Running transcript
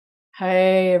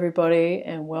Hey, everybody,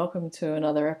 and welcome to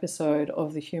another episode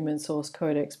of the Human Source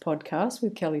Codex podcast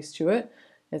with Kelly Stewart.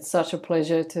 It's such a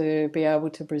pleasure to be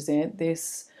able to present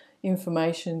this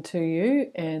information to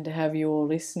you and to have you all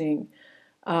listening.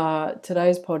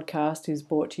 Today's podcast is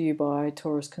brought to you by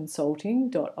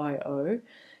taurusconsulting.io.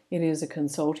 It is a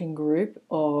consulting group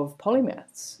of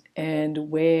polymaths,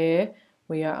 and where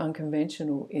we are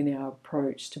unconventional in our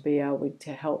approach to be able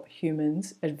to help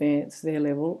humans advance their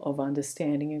level of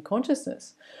understanding and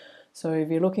consciousness. So if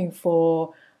you're looking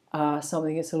for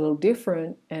something that's a little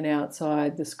different and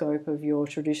outside the scope of your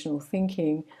traditional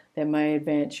thinking that may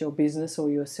advance your business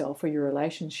or yourself or your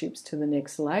relationships to the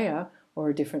next layer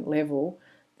or a different level,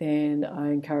 then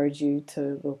I encourage you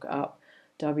to look up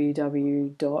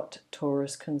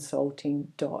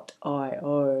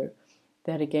www.taurusconsulting.io.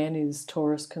 That again is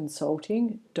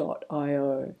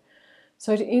taurusconsulting.io.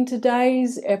 So in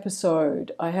today's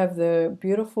episode, I have the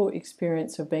beautiful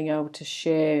experience of being able to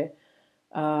share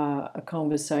a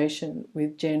conversation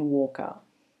with Jen Walker.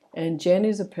 And Jen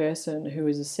is a person who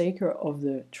is a seeker of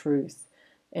the truth,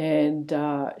 and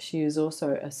she is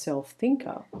also a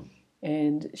self-thinker,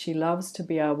 and she loves to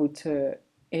be able to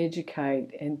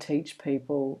educate and teach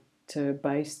people to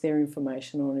base their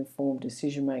information on informed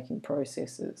decision-making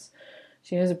processes.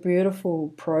 She has a beautiful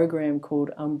program called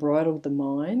Unbridle the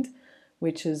Mind,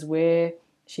 which is where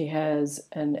she has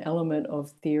an element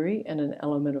of theory and an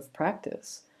element of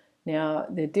practice. Now,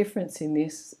 the difference in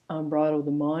this Unbridle the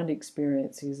Mind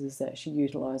experience is that she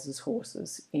utilizes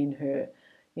horses in her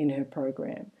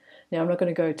program. Now, I'm not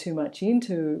going to go too much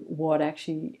into what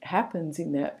actually happens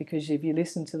in that, because if you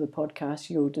listen to the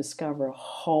podcast, you'll discover a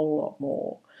whole lot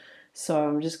more. So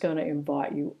I'm just going to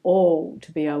invite you all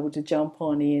to be able to jump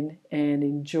on in and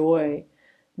enjoy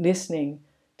listening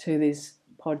to this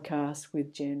podcast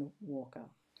with Jen Walker.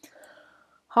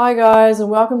 Hi guys, and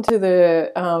welcome to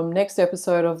the next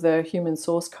episode of the Human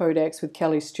Source Codex with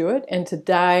Kelly Stewart. And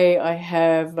today I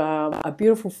have a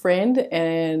beautiful friend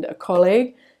and a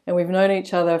colleague, and we've known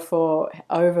each other for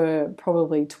over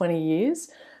probably 20 years.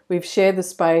 We've shared the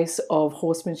space of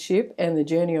horsemanship and the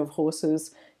journey of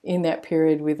horses in that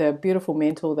period with a beautiful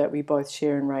mentor that we both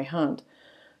share in Ray Hunt.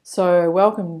 So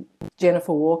welcome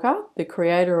Jennifer Walker, the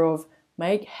creator of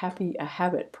Make Happy a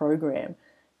Habit program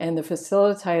and the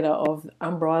facilitator of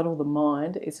Unbridle the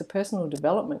Mind. It's a personal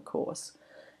development course.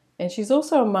 And she's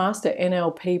also a master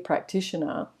NLP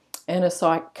practitioner and a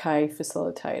Psych K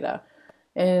facilitator.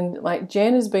 And like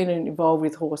Jen has been involved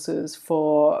with horses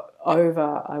for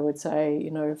over, I would say,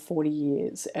 40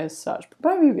 years as such,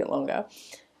 maybe a bit longer.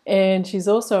 And she's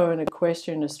also an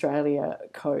Equestrian Australia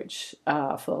coach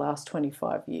for the last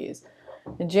 25 years.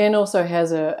 And Jen also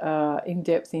has a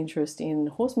in-depth interest in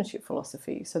horsemanship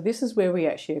philosophy. So this is where we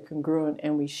actually are congruent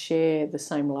and we share the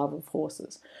same love of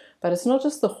horses. But it's not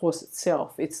just the horse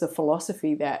itself, it's the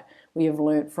philosophy that we have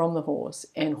learnt from the horse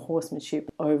and horsemanship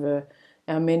over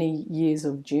our many years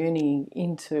of journeying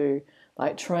into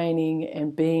like training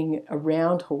and being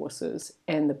around horses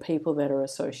and the people that are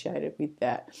associated with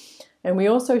that. And we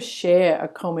also share a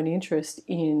common interest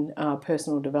in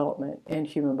personal development and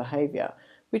human behaviour,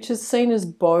 which has seen us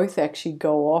both actually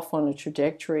go off on a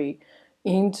trajectory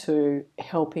into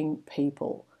helping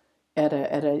people at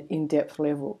an in-depth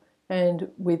level,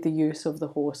 and with the use of the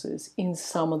horses in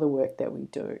some of the work that we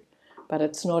do. But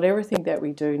it's not everything that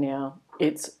we do now.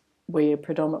 We're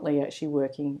predominantly actually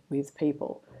working with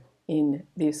people in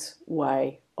this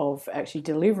way of actually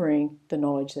delivering the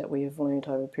knowledge that we have learned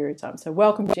over a period of time. So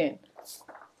welcome, Jen.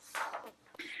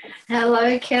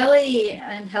 Hello, Kelly,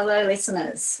 and hello,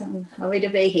 listeners. I'm happy to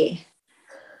be here.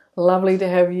 Lovely to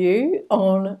have you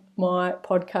on my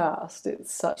podcast.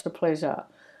 It's such a pleasure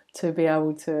to be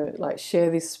able to share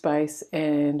this space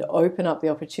and open up the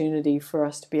opportunity for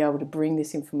us to be able to bring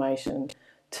this information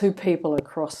to people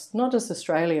across not just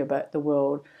Australia but the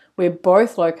world. We're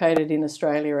both located in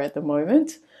Australia at the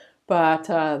moment, but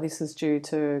this is due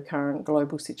to current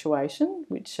global situation,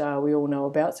 which we all know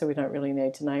about, so we don't really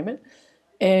need to name it.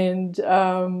 And,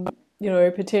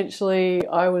 potentially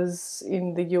I was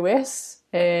in the US,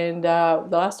 and the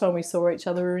last time we saw each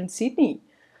other we were in Sydney,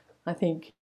 I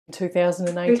think, in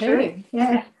 2018. True.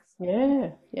 Yeah.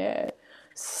 Yeah.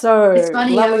 So it's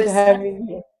funny, lovely to have you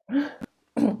here.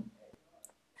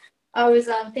 I was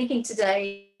thinking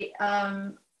today,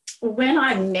 when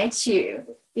I met you,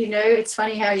 it's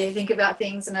funny how you think about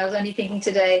things, and I was only thinking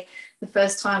today, the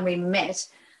first time we met,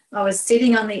 I was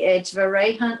sitting on the edge of a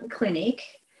Ray Hunt clinic,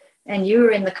 and you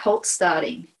were in the cult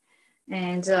starting,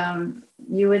 and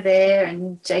you were there,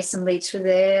 and Jason Leach were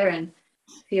there, and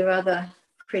a few other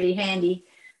pretty handy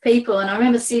people. And I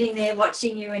remember sitting there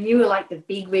watching you, and you were like the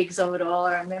big wigs of it all.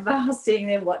 I remember I was sitting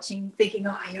there watching, thinking,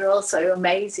 oh, you're all so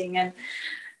amazing. And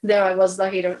there I was,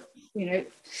 lucky to,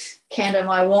 canter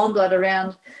my warm blood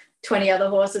around 20 other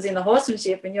horses in the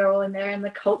horsemanship, and you're all in there and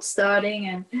the colt starting.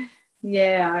 And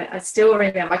yeah, I still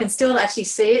remember. I can still actually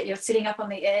see it. You're sitting up on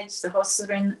the edge, the horses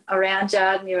are in around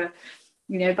yard, and you're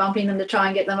bumping them to try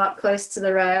and get them up close to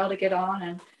the rail to get on.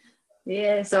 And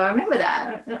yeah, so I remember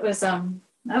that. That was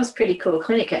pretty cool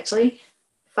clinic, actually.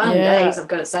 Fun days, I've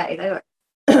got to say. They were.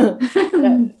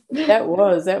 that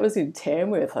was in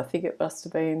Tamworth. I think it must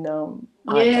have been. I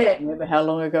don't remember how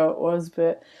long ago it was,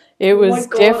 but it was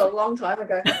a long time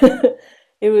ago.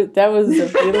 That was a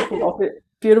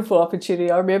beautiful opportunity.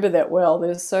 I remember that well.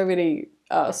 There's so many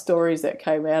stories that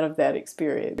came out of that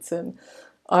experience, and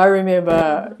I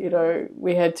remember,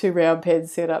 we had 2 round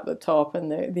pens set up the top,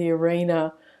 and the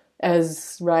arena,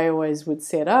 as Ray always would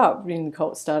set up in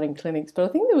colt starting clinics. But I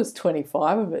think there was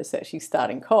 25 of us actually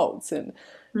starting colts, and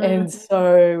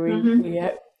so we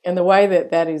had, and the way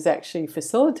that is actually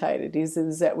facilitated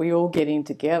is that we all get in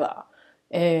together,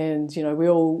 and we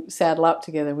all saddle up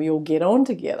together, we all get on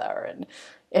together,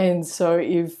 and so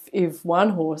if one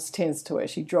horse tends to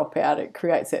actually drop out, it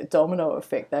creates that domino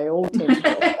effect. They all tend to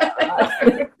drop out.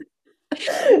 Right?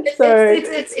 So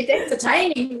it's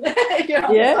entertaining. And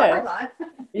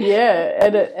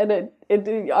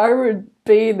I would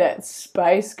be in that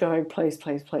space going, please,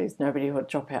 nobody would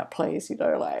drop out, please,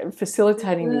 like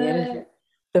facilitating the energy,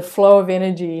 the flow of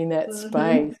energy in that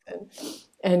space,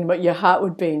 and but your heart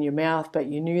would be in your mouth, but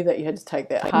you knew that you had to take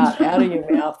that heart out of your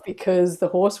mouth because the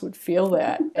horse would feel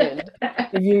that, and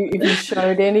if you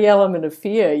showed any element of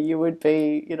fear, you would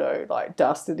be, like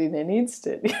dusted in an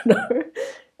instant,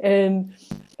 and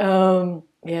so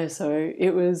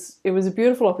it was a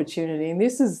beautiful opportunity, and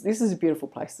this is a beautiful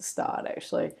place to start.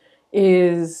 Actually,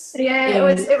 it was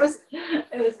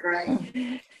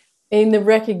great. In the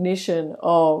recognition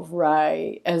of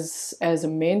Ray as a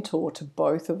mentor to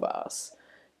both of us,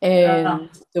 and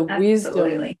the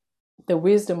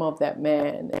wisdom of that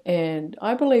man, and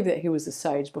I believe that he was a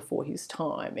sage before his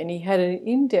time, and he had an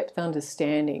in-depth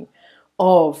understanding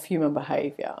of human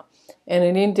behavior and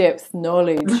an in-depth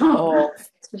knowledge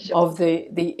of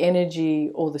the energy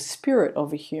or the spirit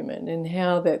of a human, and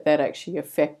how that actually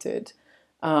affected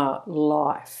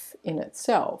life in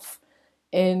itself.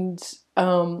 And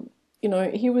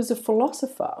he was a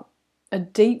philosopher, a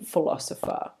deep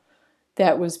philosopher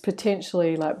that was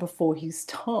potentially like before his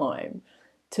time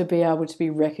to be able to be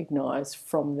recognized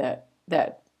from that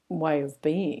way of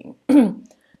being.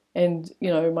 And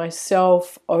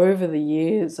myself, over the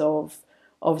years of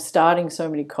starting so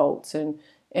many colts and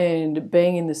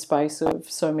being in the space of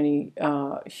so many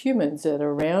humans that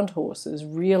are around horses,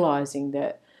 realizing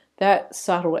that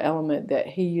subtle element that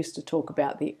he used to talk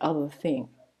about, the other thing.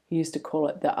 He used to call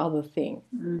it the other thing,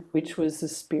 which was the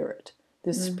spirit.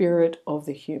 The spirit of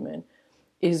the human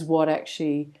is what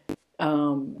actually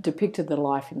depicted the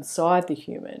life inside the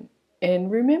human. And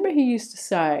remember, he used to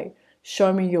say,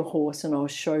 show me your horse and I'll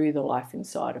show you the life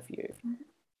inside of you.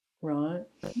 Right?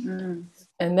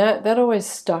 And that always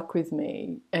stuck with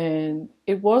me. And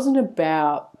it wasn't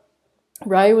about,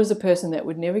 Ray was a person that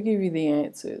would never give you the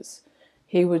answers.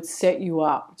 He would set you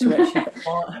up to actually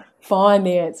find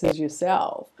the answers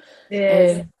yourself.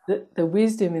 Yes. And the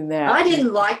wisdom in that. I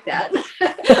didn't like that.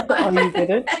 Oh, you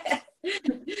didn't?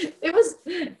 It was,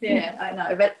 I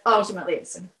know, but ultimately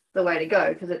it's the way to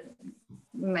go, because it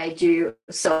made you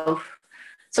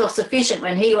self-sufficient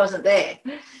when he wasn't there.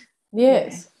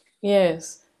 Yes.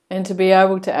 And to be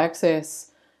able to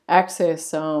access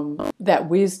that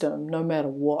wisdom no matter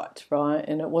what, right?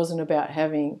 And it wasn't about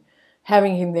having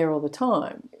him there all the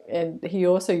time. And he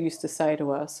also used to say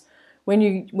to us, when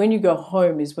you go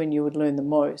home is when you would learn the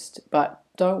most, but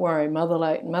don't worry, Mother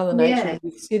Nature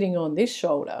will be sitting on this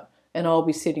shoulder and I'll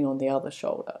be sitting on the other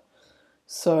shoulder.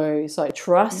 So it's like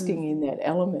trusting in that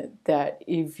element, that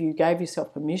if you gave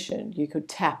yourself permission, you could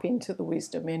tap into the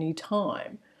wisdom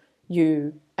anytime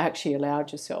you actually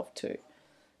allowed yourself to.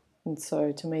 And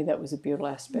so to me, that was a beautiful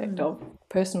aspect of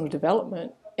personal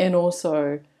development and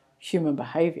also human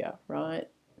behavior, right?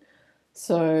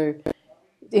 So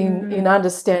in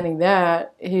understanding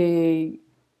that, he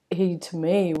to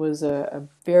me was a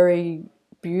very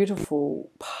beautiful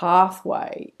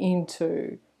pathway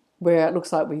into where it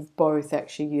looks like we've both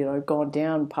actually, gone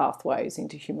down pathways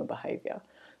into human behavior.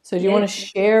 So do you want to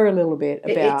share a little bit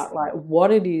about like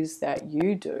what it is that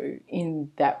you do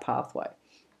in that pathway?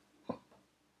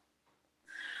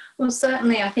 Well,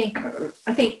 certainly I think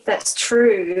that's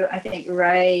true. I think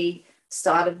Ray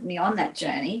started me on that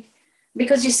journey,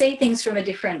 because you see things from a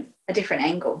different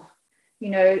angle.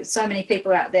 so many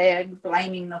people out there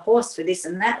blaming the horse for this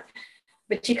and that,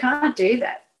 but you can't do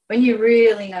that. When you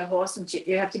really know horsemanship,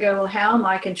 you have to go, well, how am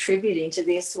I contributing to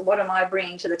this? What am I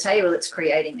bringing to the table that's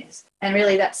creating this? And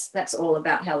really that's all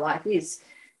about how life is.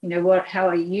 How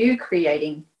are you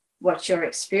creating what you're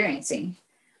experiencing?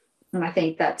 And I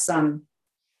think that's I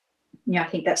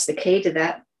think that's the key to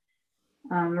that.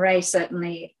 Ray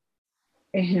certainly,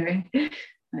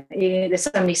 there's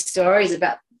so many stories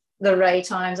about the Ray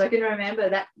times. I can remember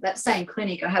that same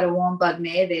clinic, I had a warm blood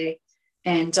mare there,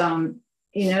 and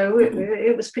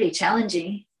it was pretty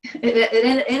challenging.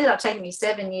 It ended up taking me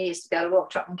 7 years to be able to walk,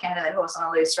 trot, and canter that horse on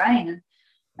a loose rein, and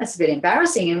that's a bit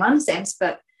embarrassing in one sense.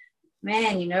 But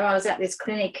man, I was at this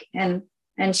clinic and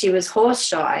she was horse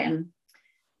shy,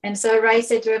 and so Ray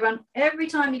said to everyone, every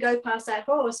time you go past that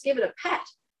horse, give it a pat.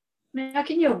 Now,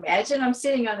 can you imagine? I'm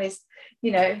sitting on this,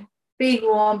 big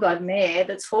warm blood mare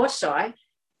that's horse shy,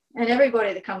 and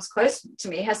everybody that comes close to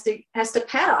me has to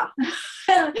pat her.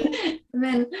 And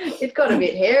then it got a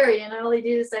bit hairy, and all he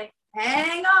did is say,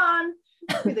 "Hang on,"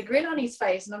 with a grin on his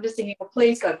face. And I'm just thinking, well,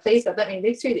 please God, let me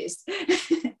live through this.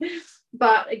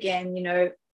 But again,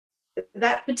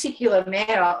 that particular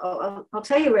mare, I'll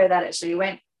tell you where that actually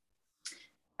went.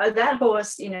 That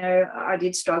horse, I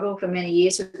did struggle for many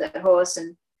years with that horse,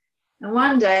 and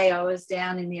one day I was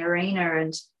down in the arena,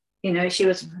 and she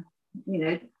was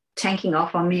tanking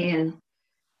off on me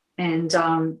and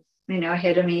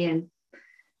ahead of me, and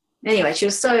anyway, she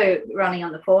was so running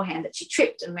on the forehand that she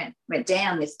tripped and went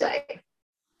down this day,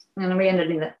 and I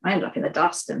ended up in the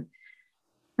dust, and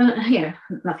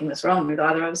nothing was wrong with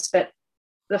either of us, but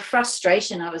the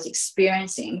frustration I was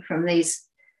experiencing from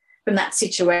that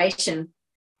situation.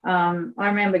 I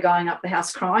remember going up the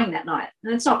house crying that night,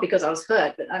 and it's not because I was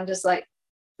hurt, but I'm just like,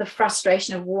 the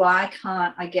frustration of, why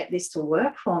can't I get this to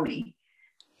work for me?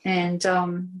 And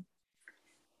that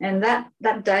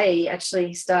day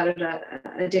actually started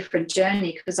a different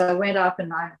journey, because I went up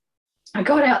and I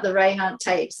got out the Ray Hunt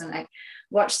tapes, and I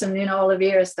watched some Nina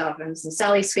Oliveira stuff and some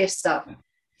Sally Swift stuff.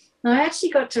 And I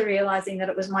actually got to realizing that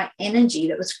it was my energy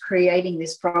that was creating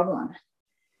this problem.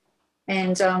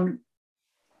 And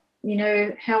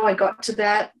how I got to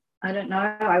that, I don't know.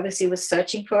 I obviously was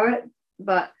searching for it,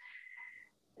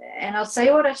 and I'll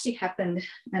say what actually happened.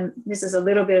 And this is a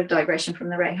little bit of digression from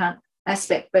the Ray Hunt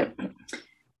aspect, but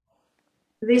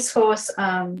this horse,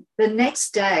 the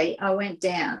next day I went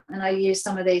down and I used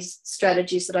some of these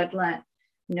strategies that I'd learned,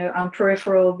 on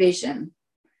peripheral vision,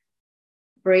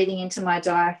 breathing into my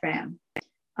diaphragm,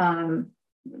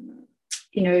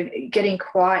 getting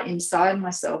quiet inside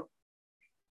myself.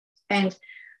 And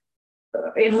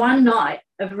in one night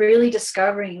of really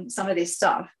discovering some of this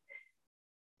stuff,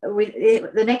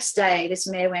 the next day, this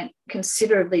mare went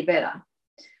considerably better.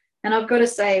 And I've got to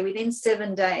say, within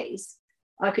 7 days,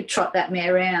 I could trot that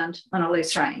mare around on a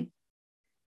loose rein.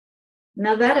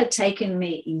 Now, that had taken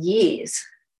me years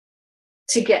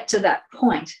to get to that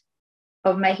point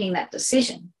of making that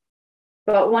decision.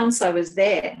 But once I was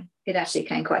there, it actually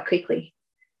came quite quickly.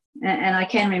 And I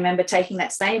can remember taking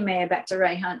that same mare back to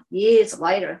Ray Hunt years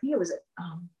later. I think it was at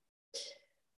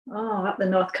up the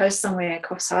north coast somewhere,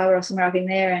 Coffs Harbour or somewhere up in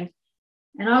there. And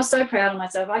I was so proud of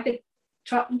myself. I could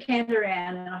trot and canter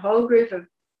around in a whole group of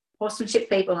horsemanship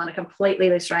people on a completely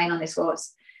loose rein on this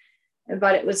horse.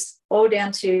 But it was all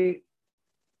down to,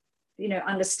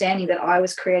 understanding that I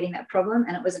was creating that problem,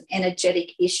 and it was an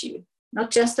energetic issue,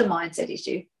 not just a mindset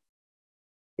issue.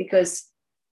 Because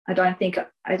I don't think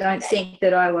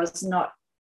that I was not,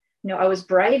 I was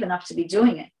brave enough to be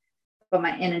doing it, but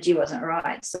my energy wasn't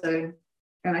right. So,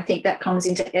 and I think that comes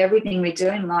into everything we do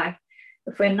in life.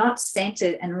 If we're not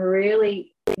centered and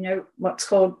really, what's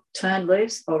called turned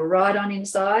loose or right on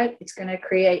inside, it's going to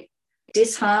create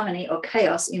disharmony or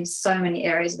chaos in so many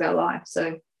areas of our life.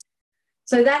 So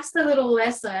that's the little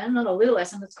lesson, not a little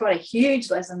lesson, it's quite a huge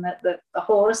lesson that the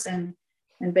horse and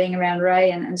being around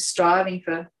Ray and striving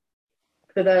for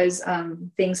those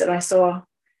things that I saw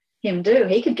him do.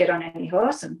 He could get on any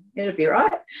horse and it'd be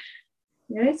right.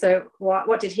 So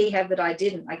what did he have that I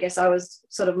didn't? I guess I was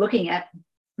sort of looking at,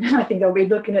 I think I'll be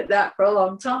looking at that for a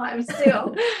long time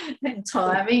still, and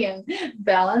timing and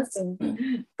balance.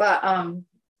 But I'll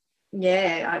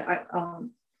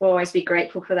always be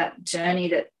grateful for that journey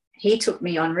that he took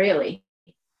me on, really,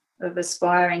 of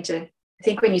aspiring to. I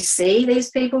think when you see these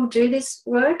people do this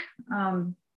work,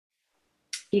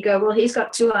 you go, well, he's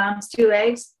got 2 arms, 2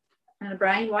 legs, and a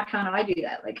brain. Why can't I do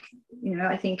that?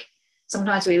 I think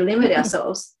sometimes we limit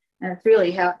ourselves, and it's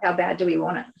really how bad do we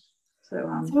want it?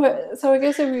 So I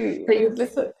guess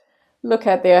let's look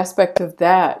at the aspect of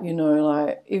that,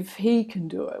 like, if he can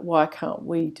do it, why can't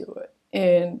we do it?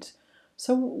 And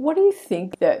So what do you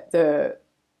think that the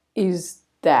is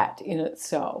that in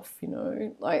itself? You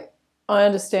know, like I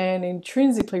understand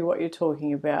intrinsically what you're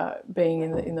talking about, being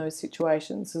in those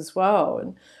situations as well,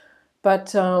 and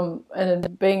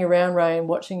being around Ray and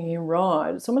watching him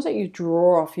ride, it's almost like you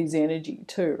draw off his energy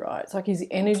too, right? It's like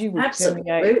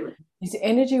Absolutely. his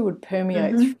energy would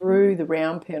permeate Hmm. through the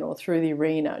round pen or through the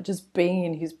arena. Just being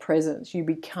in his presence, you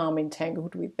become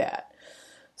entangled with that.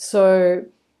 So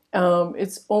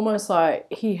it's almost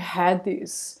like he had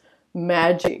this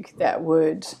magic that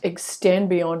would extend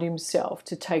beyond himself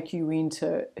to take you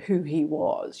into who he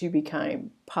was. You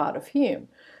became part of him.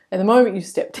 And the moment you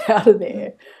stepped out of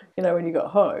there, you know, when you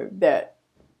got home, that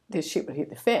this shit would hit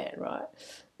the fan, right?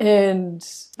 And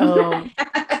so,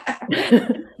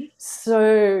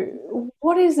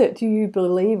 what is it? Do you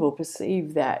believe or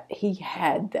perceive that he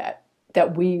had that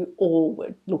we all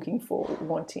were looking for,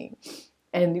 wanting?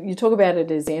 And you talk about it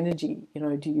as energy. You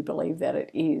know, do you believe that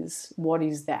it is? What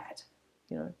is that?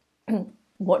 You know,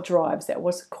 what drives that?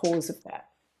 What's the cause of that?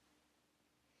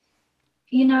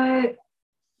 You know,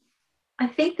 I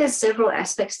think there's several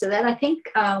aspects to that. I think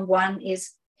one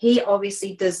is he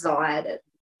obviously desired it.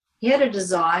 He had a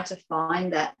desire to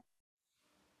find that,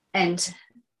 and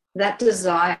that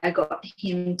desire got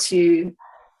him to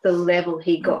the level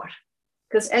he got.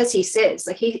 Because as he says,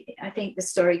 like I think the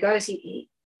story goes,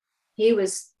 he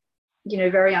was, you know,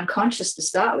 very unconscious to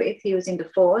start with. He was into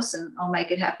force and I'll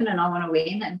make it happen and I want to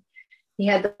win. And he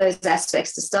had those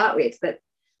aspects to start with, but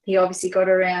he obviously got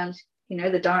around, you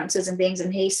know, the dances and things,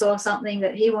 and he saw something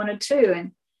that he wanted too.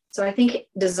 And so I think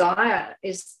desire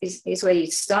is where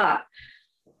you start.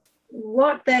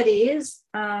 What that is,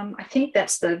 I think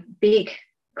that's the big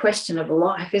question of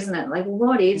life, isn't it? Like,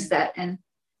 what is that? And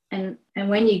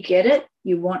when you get it,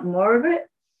 you want more of it.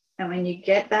 And when you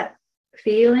get that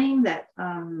feeling, that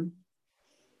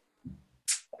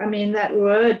that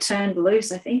word turned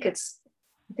loose, I think it's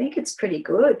pretty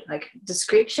good, like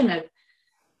description of.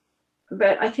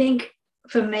 But I think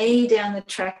for me down the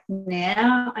track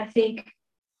now, I think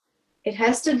it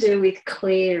has to do with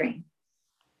clearing.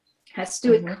 It has to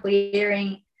do with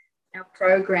clearing our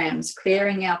programs,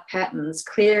 clearing our patterns,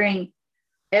 clearing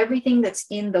everything that's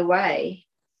in the way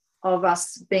of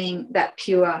us being that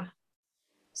pure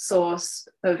source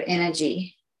of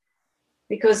energy.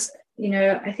 Because, you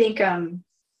know, I think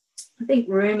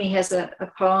Rumi has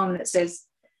a poem that says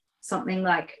something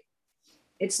like,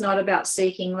 it's not about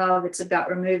seeking love, it's about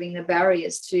removing the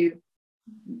barriers to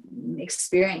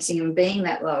experiencing and being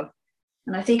that love.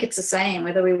 And I think it's the same,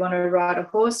 whether we want to ride a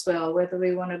horse well, whether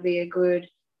we want to be a good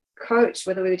coach,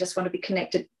 whether we just want to be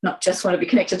connected, not just want to be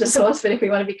connected to source, but if we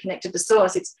want to be connected to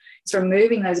source, it's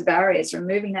removing those barriers,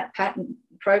 removing that pattern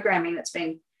programming that's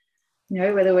been, you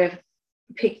know, whether we've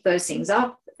picked those things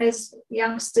up as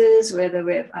youngsters, whether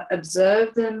we've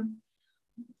observed them,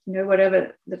 you know,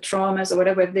 whatever the traumas or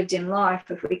whatever we've lived in life,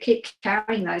 if we keep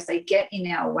carrying those, they get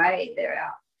in our way. They're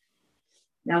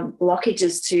our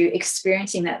blockages to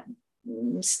experiencing that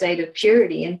state of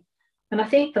purity. And I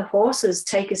think the horses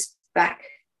take us back.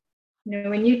 You know,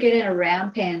 when you get in a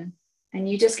round pen and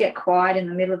you just get quiet in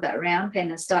the middle of that round pen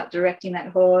and start directing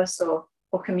that horse or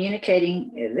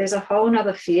communicating, there's a whole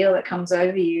nother feel that comes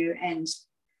over you, and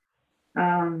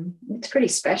it's pretty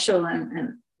special,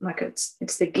 and like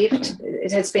it's the gift.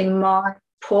 It has been my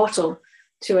portal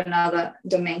to another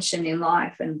dimension in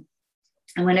life, and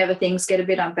whenever things get a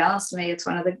bit unbalanced for me, it's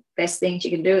one of the best things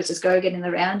you can do is just go get in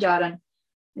the round yard and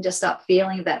just start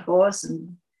feeling that horse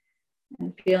and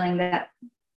feeling that,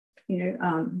 you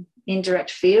know, indirect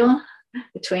feel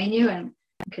between you and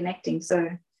connecting. So,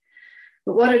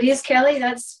 but what it is, Kelly,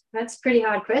 that's a pretty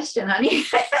hard question, honey.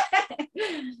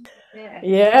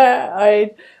 Yeah,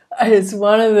 it's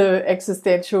one of the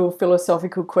existential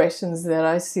philosophical questions that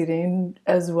I sit in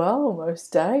as well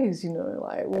most days, you know,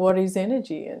 like what is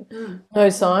energy? And no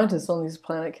scientist on this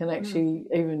planet can actually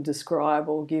even describe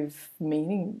or give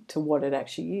meaning to what it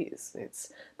actually is.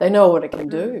 They know what it can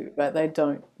do, but they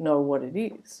don't know what it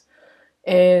is.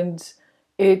 And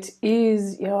it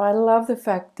is, you know, I love the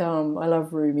fact, I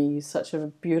love Rumi. He's such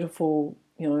a beautiful,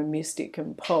 you know, mystic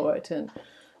and poet, and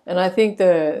I think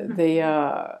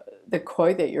the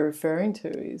quote that you're referring to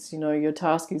is, you know, your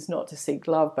task is not to seek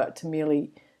love, but to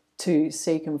merely to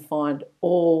seek and find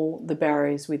all the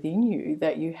barriers within you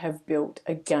that you have built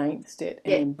against it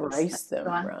and embrace them,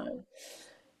 right?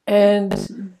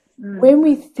 And when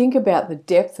we think about the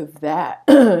depth of that,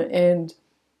 and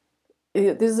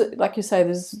there's, like you say,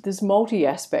 there's multi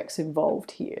aspects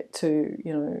involved here to,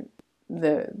 you know,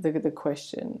 the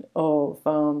question of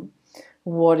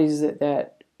what is it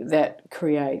that that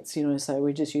creates, say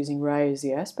we're just using Ray as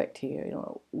the aspect here,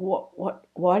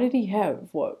 why did he have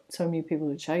what so many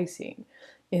people are chasing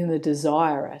in the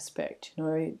desire aspect,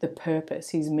 the purpose,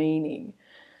 his meaning.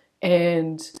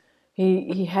 And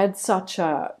he had such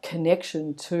a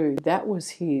connection to that was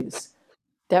his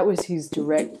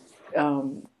direct,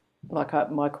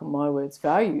 my words,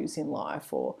 values in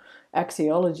life, or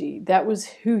axiology. That was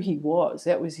who he was.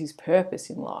 That was his purpose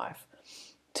in life,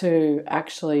 to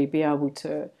actually be able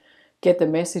to get the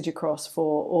message across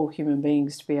for all human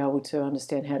beings to be able to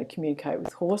understand how to communicate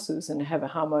with horses and have a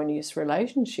harmonious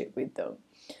relationship with them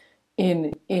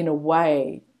in a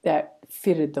way that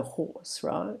fitted the horse,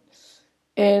 right?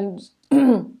 And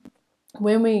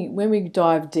when we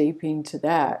dive deep into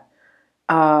that,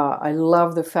 I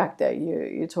love the fact that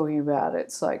you're talking about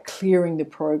it's like clearing the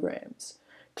programs,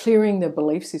 clearing the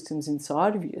belief systems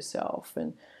inside of yourself,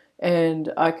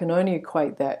 and I can only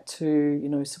equate that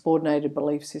to subordinated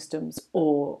belief systems,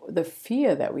 or the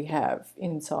fear that we have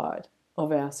inside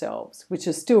of ourselves, which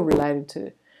is still related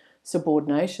to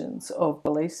subordinations of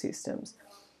belief systems,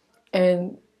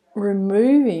 and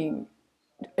removing.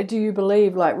 Do you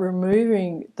believe like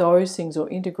removing those things or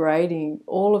integrating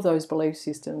all of those belief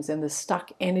systems and the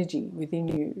stuck energy within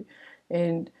you,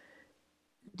 and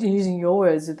using your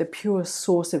words, the pure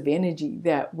source of energy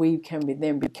that we can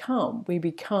then become? We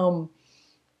become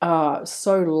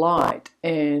so light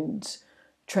and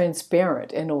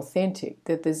transparent and authentic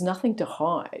that there's nothing to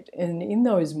hide. And in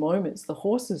those moments, the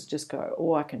horses just go,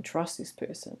 "Oh, I can trust this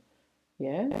person."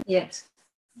 Yeah. Yes.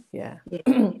 Yeah.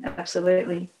 Yeah,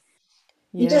 absolutely.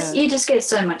 Yeah. You just get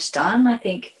so much done. I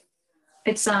think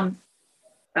it's I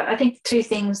think two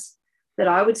things that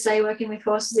I would say working with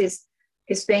horses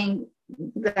is being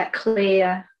that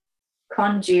clear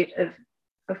conduit of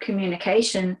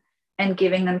communication and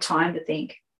giving them time to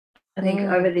think. I think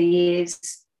over the years,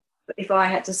 if I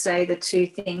had to say the two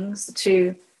things, the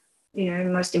two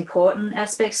most important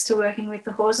aspects to working with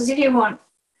the horses, if you want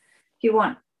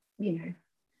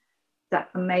that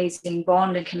amazing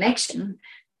bond and connection,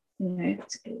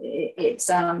 it's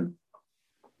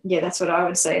that's what I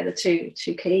would say are the two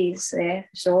keys there,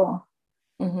 for sure.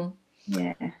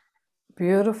 Yeah.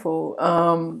 Beautiful.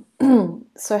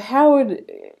 So how would,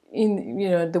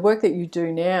 in the work that you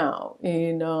do now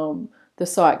in the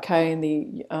Psych K and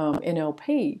the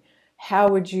NLP, how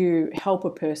would you help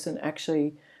a person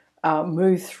actually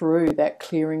move through that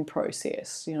clearing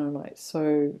process?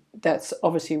 So that's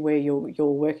obviously where you're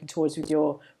working towards with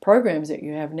your programs that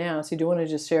you have now. So do you want to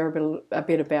just share a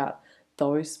bit about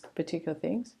those particular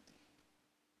things?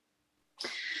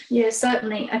 Yeah,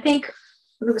 certainly. I think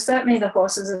certainly the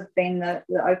horses have been the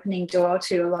opening door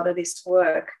to a lot of this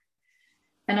work.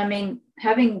 And I mean,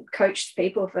 having coached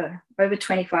people for over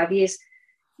 25 years,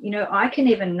 I can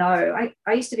even know,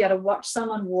 I used to be able to watch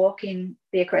someone walk in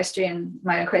my equestrian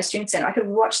center. I could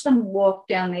watch them walk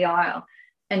down the aisle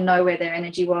and know where their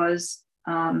energy was,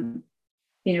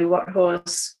 what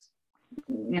horse,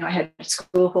 I had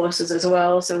school horses as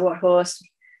well. So what horse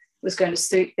was going to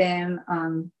suit them,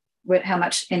 how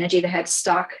much energy they had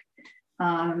stuck,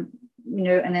 and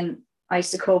then I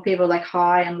used to call people like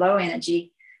high and low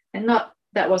energy, and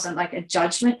that wasn't like a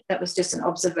judgment, that was just an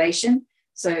observation.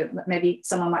 So maybe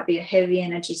someone might be a heavy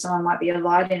energy, someone might be a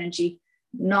light energy.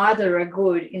 Neither are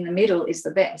good. In the middle is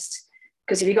the best.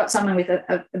 Because if you've got someone with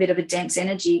a bit of a dense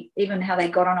energy, even how they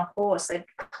got on a horse, they'd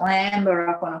clamber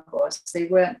up on a horse. They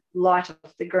weren't light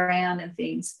off the ground and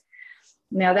things.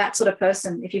 Now that sort of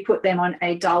person, if you put them on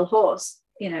a dull horse,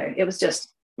 it was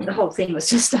just, the whole thing was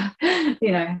just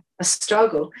a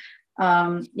struggle.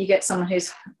 You get someone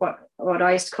who's what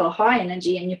I used to call high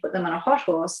energy, and you put them on a hot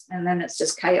horse, and then it's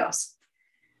just chaos.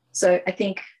 So I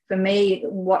think for me,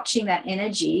 watching that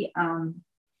energy,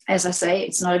 as I say,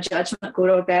 it's not a judgment, good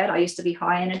or bad. I used to be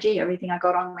high energy. Everything I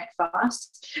got on went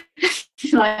fast.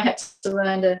 I had to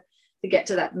learn to get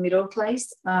to that middle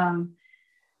place. And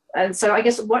so I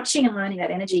guess watching and learning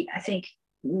that energy, I think,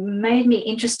 made me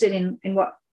interested in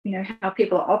what, how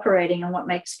people are operating and what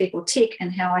makes people tick,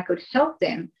 and how I could help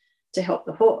them to help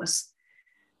the horse.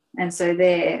 And so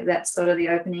that's sort of the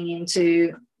opening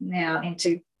into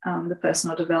the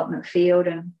personal development field,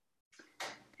 and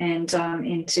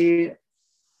into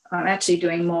I'm actually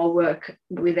doing more work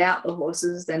without the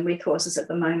horses than with horses at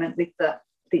the moment, with the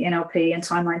NLP and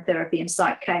timeline therapy and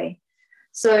Psych K.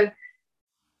 So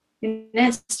in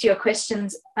answer to your question,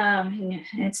 I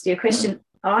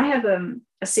have a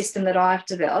system that I've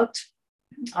developed.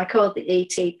 I call it the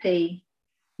ETP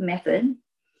method,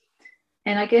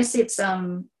 and I guess it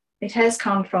has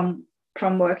come from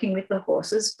working with the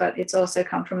horses, but it's also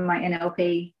come from my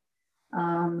NLP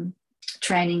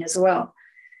training as well.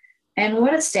 And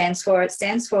what it stands for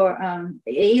the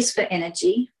E is for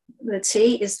energy, the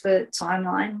T is for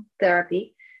timeline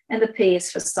therapy, and the P is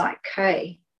for Psych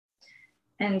K.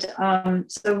 And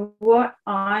so what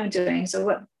I'm doing, so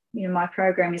what my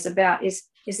program is about is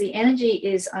the energy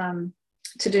is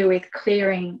to do with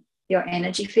clearing your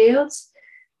energy fields.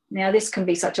 Now, this can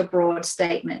be such a broad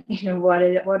statement. What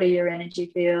are your energy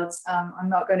fields? I'm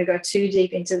not going to go too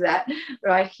deep into that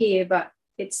right here, but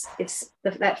it's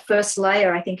that first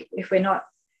layer. I think if we're not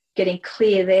getting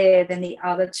clear there, then the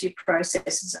other two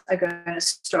processes are going to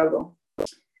struggle.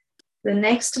 The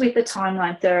next, with the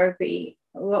timeline therapy,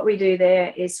 what we do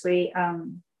there is we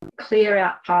clear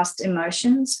out past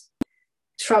emotions,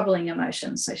 troubling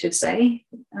emotions, I should say,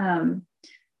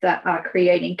 that are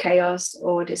creating chaos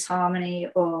or disharmony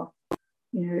or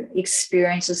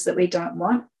experiences that we don't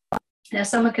want. Now,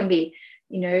 someone can be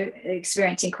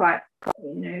experiencing quite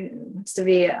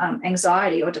severe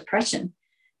anxiety or depression,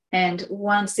 and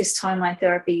once this timeline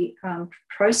therapy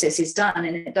process is done,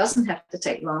 and it doesn't have to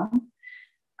take long,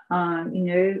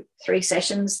 3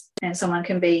 sessions, and someone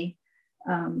can be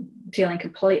feeling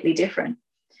completely different.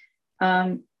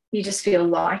 You just feel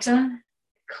lighter,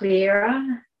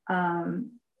 clearer.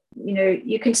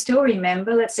 You can still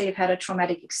remember, let's say you've had a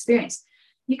traumatic experience,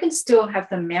 you can still have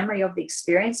the memory of the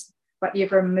experience, but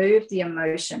you've removed the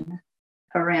emotion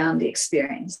around the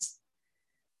experience.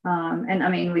 And I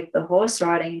mean, with the horse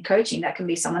riding and coaching, that can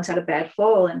be someone's had a bad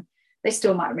fall and they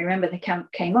still might remember they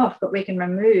came off, but we can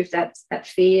remove that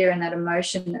fear and that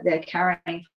emotion that they're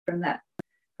carrying from that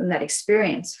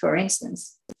experience, for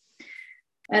instance.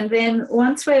 And then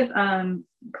once we've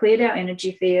cleared our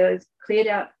energy fields, cleared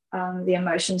out the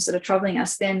emotions that are troubling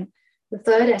us, then the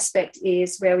third aspect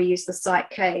is where we use the Psych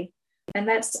K, and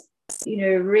that's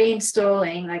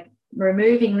reinstalling, like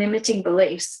removing limiting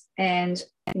beliefs and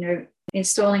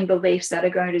installing beliefs that are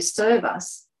going to serve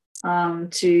us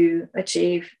to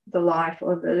achieve the life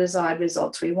or the desired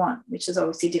results we want, which is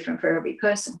obviously different for every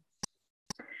person.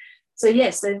 So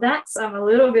yes, so that's a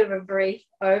little bit of a brief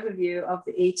overview of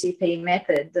the ETP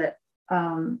method that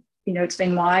it's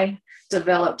been my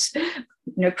developed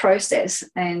process.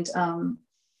 And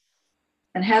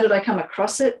how did I come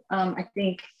across it? I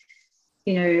think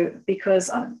because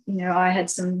I had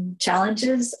some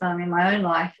challenges in my own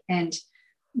life, and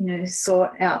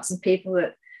sought out some people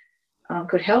that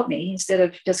could help me instead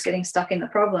of just getting stuck in the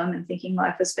problem and thinking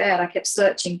life was bad. I kept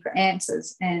searching for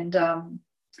answers, and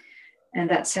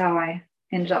that's how I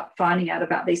ended up finding out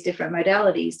about these different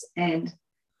modalities, and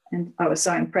I was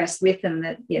so impressed with them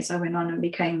that yes, I went on and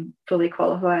became fully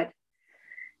qualified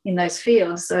in those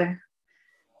fields. So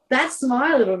that's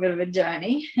my little bit of a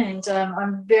journey, and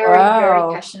I'm very,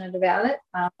 very passionate about it.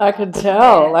 I can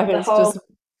tell, yeah, like it's just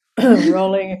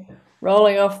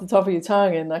rolling off the top of your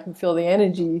tongue, and I can feel the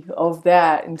energy of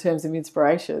that in terms of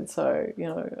inspiration. So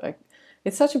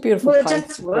it's such a beautiful place. It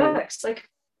just works. Like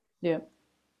yeah,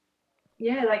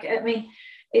 like I mean,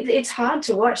 it's hard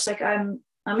to watch. Like I'm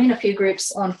in a few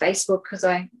groups on Facebook because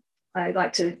I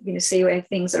like to see where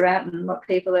things are at and what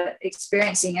people are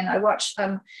experiencing, and I watch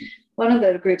one of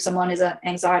the groups I'm on is an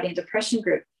anxiety and depression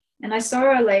group, and I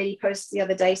saw a lady post the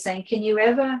other day saying, can you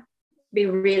ever be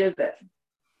rid of it?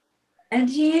 And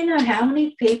do you know how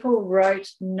many people wrote,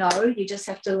 no, you just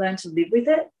have to learn to live with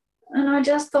it? And I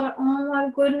just thought, oh my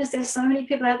goodness, there's so many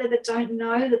people out there that don't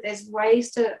know that there's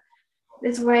ways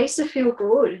to feel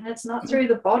good, and it's not through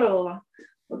the bottle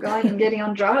or going and getting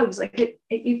on drugs. Like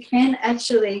you can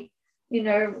actually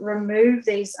remove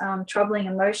these troubling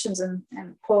emotions and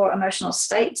poor emotional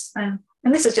states. And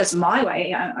this is just my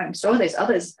way. I'm sure there's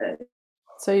others.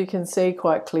 So you can see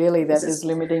quite clearly that there's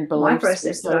limiting beliefs. My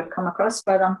process that I've come across,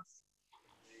 but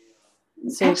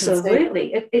so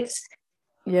absolutely, it's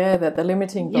that the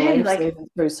limiting beliefs, even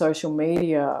through social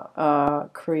media, are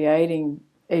creating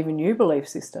even new belief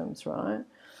systems, right?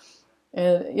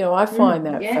 And I find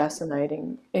that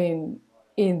fascinating in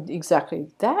exactly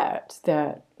that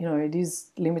it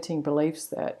is limiting beliefs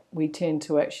that we tend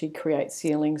to actually create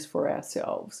ceilings for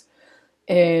ourselves,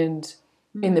 and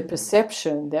in the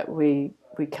perception that we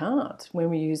can't. When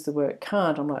we use the word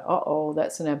can't, I'm like,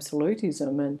 that's an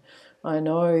absolutism, and I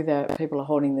know that people are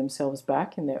holding themselves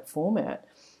back in that format.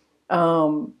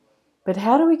 But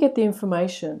how do we get the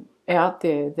information out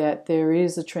there that there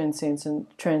is a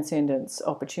transcendence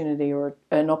opportunity, or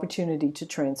an opportunity to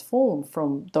transform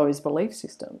from those belief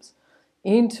systems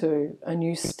into a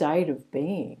new state of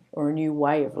being or a new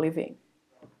way of living?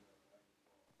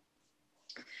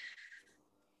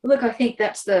 Look, I think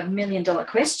that's the $1 million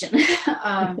question.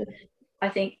 I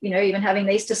think, even having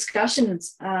these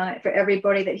discussions for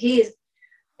everybody that hears.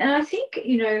 And I think,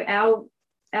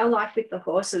 our life with the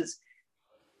horses,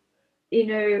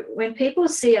 when people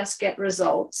see us get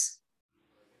results,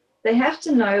 they have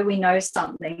to know we know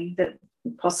something that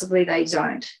possibly they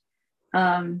don't.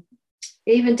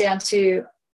 Even down to,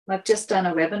 I've just done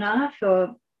a webinar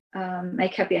for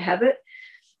Make Happy a Habit,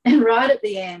 and right at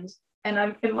the end,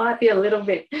 and it might be a little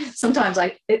bit, sometimes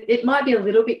it might be a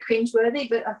little bit cringeworthy,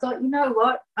 but I thought, you know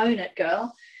what, own it,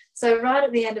 girl. So right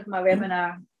at the end of my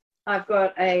webinar, I've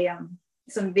got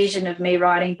some vision of me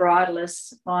riding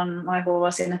bridleless on my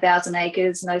horse in 1,000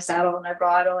 acres, no saddle, no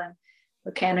bridle, and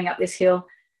we're cantering up this hill.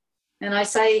 And I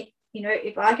say,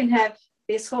 if I can have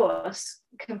this horse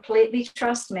completely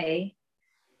trust me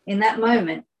in that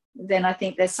moment, then I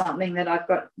think there's something that I've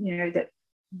got, that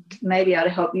maybe ought to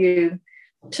help you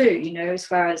too, as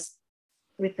far as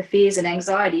with the fears and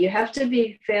anxiety. You have to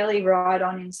be fairly right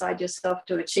on inside yourself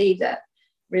to achieve that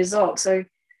result. So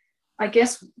I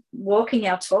guess walking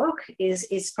our talk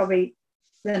is probably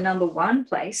the number one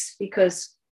place,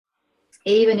 because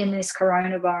even in this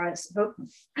coronavirus, I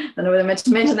don't know whether I meant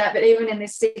to mention that, but even in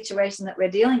this situation that we're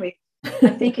dealing with, I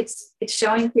think it's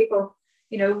showing people,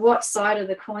 what side of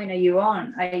the coin are you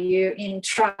on? Are you in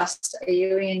trust? Are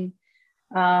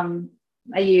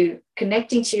you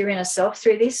connecting to your inner self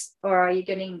through this, or are you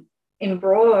getting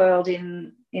embroiled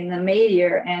in the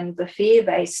media and the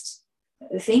fear-based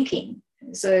thinking?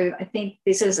 So I think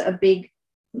this is a big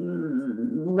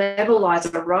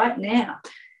levelizer right now,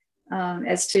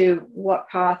 as to what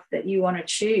path that you want to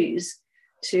choose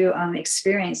to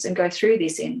experience and go through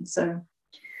this in. So,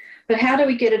 but how do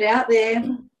we get it out there?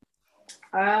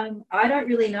 I don't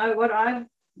really know. What I've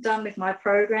done with my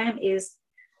program is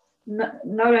not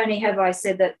only have I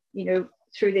said that,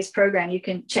 through this program you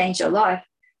can change your life,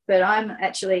 but I'm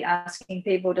actually asking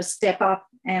people to step up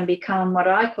and become what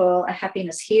I call a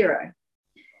happiness hero.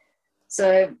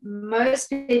 So most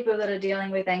people that are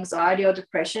dealing with anxiety or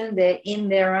depression, they're in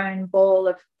their own ball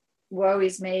of woe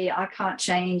is me, I can't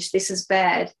change, this is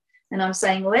bad. And I'm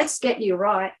saying, let's get you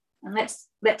right, and let's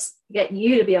get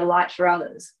you to be a light for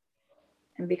others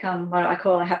and become what I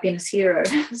call a happiness hero.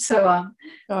 So I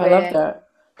love that.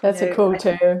 That's a cool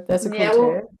term. That's a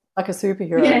cool term. Like a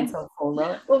superhero in some form,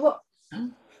 right? Well,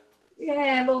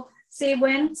 see,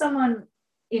 when someone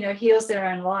heals their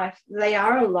own life, they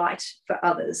are a light for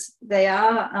others. They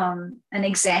are an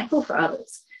example for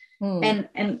others.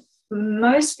 And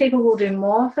most people will do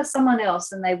more for someone else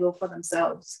than they will for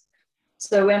themselves.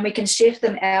 So when we can shift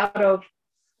them out of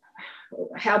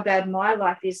how bad my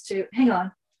life is to, hang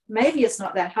on, maybe it's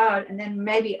not that hard, and then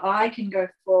maybe I can go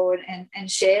forward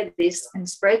and share this and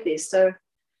spread this. So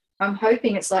I'm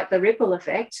hoping it's like the ripple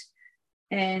effect,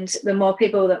 and the more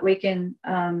people that we can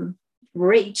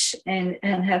reach and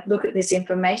have look at this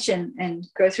information and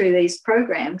go through these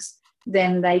programs,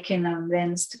 then they can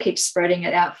then keep spreading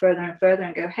it out further and further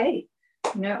and go, hey,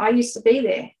 I used to be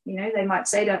there. They might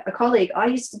say to a colleague, I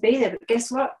used to be there, but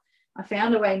guess what? I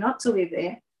found a way not to live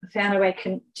there. I found a way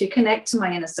to connect to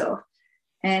my inner self.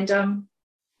 And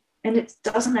it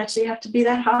doesn't actually have to be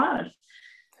that hard.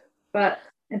 But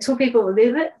until people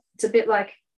live it, it's a bit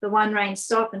like the one rain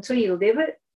stop. Until you live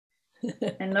it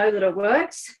and know that it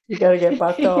works, you got to get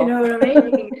bucked off. You know what I mean?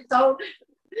 You can get told,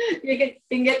 you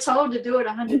can get told to do it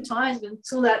 100 times, but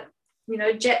until that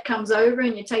jet comes over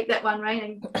and you take that one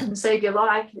rain and save your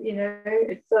life,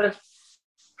 it sort of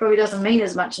probably doesn't mean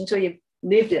as much until you've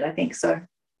lived it, I think. So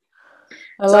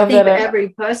I think for every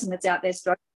person that's out there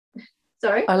struggling.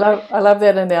 Sorry? I love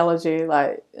that analogy,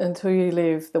 like until you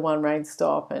live the one rain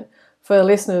stop. And for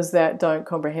listeners that don't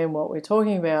comprehend what we're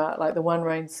talking about, like the one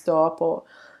rain stop or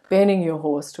bending your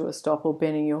horse to a stop or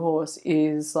bending your horse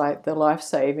is like the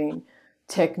life-saving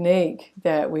technique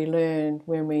that we learn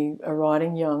when we are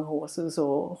riding young horses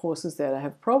or horses that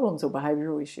have problems or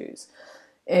behavioural issues.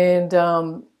 And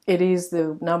it is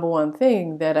the number one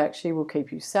thing that actually will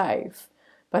keep you safe.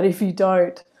 But if you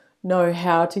don't know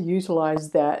how to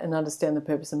utilize that and understand the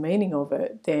purpose and meaning of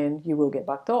it, then you will get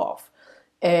bucked off.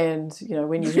 And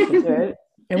when you hit the dirt,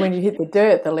 and when you hit the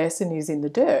dirt, the lesson is in the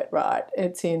dirt, right?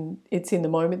 It's in the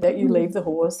moment that you leave the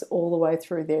horse all the way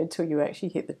through there until you actually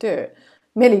hit the dirt.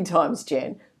 Many times,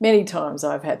 Jen, many times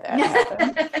I've had that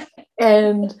happen.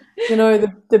 And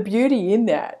the beauty in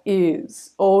that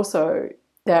is also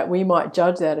that we might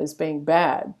judge that as being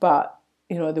bad, but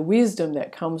the wisdom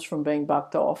that comes from being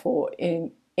bucked off or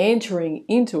in entering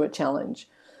into a challenge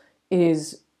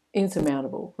is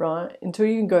insurmountable, right? Until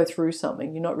you can go through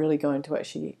something, you're not really going to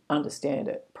actually understand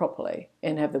it properly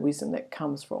and have the wisdom that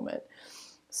comes from it.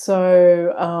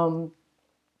 So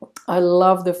I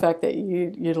love the fact that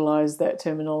you utilize that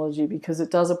terminology, because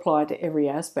it does apply to every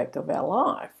aspect of our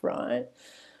life, right?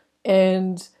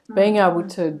 And being able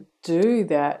to do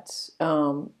that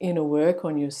inner work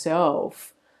on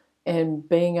yourself and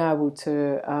being able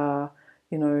to,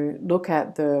 look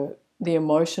at the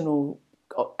emotional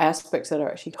aspects that are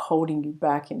actually holding you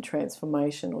back in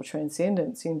transformation or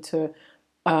transcendence into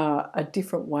a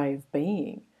different way of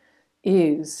being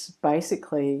is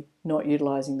basically not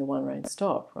utilizing the one rain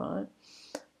stop, right?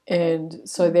 And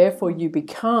so therefore you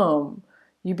become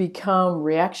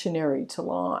reactionary to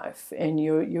life, and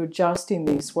you're just in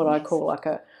this what I call like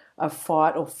a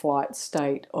fight or flight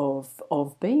state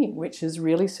of being, which is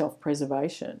really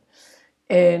self-preservation.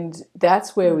 And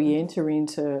that's where we enter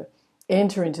into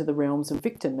the realms of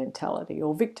victim mentality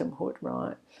or victimhood,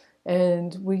 right?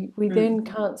 And we then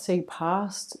can't see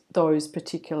past those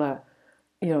particular,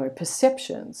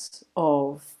 perceptions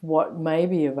of what may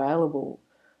be available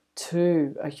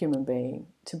to a human being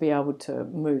to be able to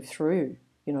move through,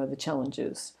 the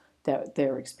challenges that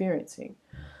they're experiencing.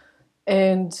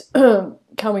 And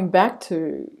coming back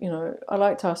to, I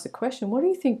like to ask the question, what do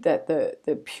you think that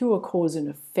the pure cause and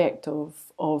effect of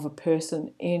a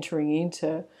person entering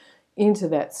into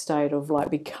that state of like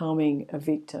becoming a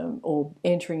victim or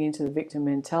entering into the victim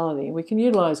mentality? We can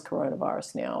utilize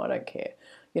coronavirus now, I don't care.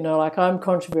 Like I'm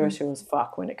controversial as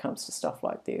fuck when it comes to stuff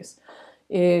like this.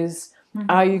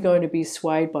 Are you going to be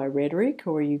swayed by rhetoric,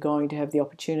 or are you going to have the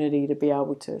opportunity to be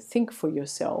able to think for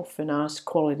yourself and ask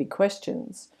quality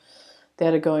questions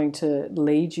that are going to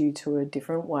lead you to a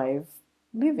different way of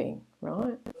living,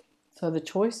 right? So the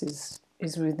choice is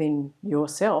within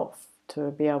yourself to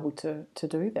be able to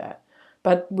do that.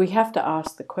 But we have to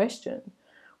ask the question,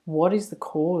 what is the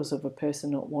cause of a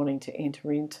person not wanting to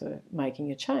enter into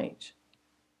making a change?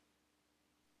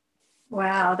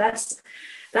 Wow, that's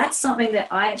something that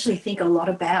I actually think a lot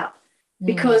about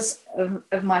because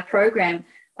of my program.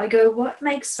 I go, what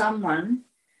makes someone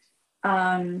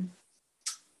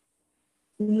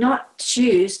not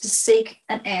choose to seek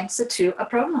an answer to a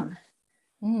problem?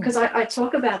 Because I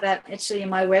talk about that actually in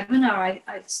my webinar.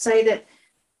 I say that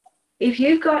if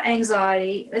you've got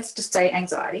anxiety, let's just say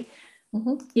anxiety,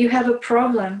 you have a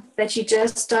problem that you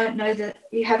just don't know, that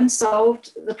you haven't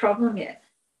solved the problem yet.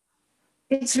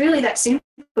 It's really that simple.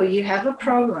 You have a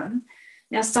problem.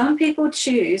 Now, some people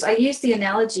choose, I use the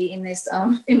analogy in this,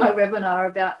 in my webinar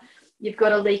about you've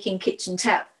got a leaking kitchen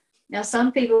tap. Now,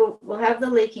 some people will have the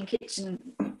leaking kitchen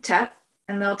tap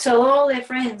and they'll tell all their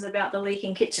friends about the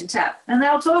leaking kitchen tap and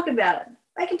they'll talk about it.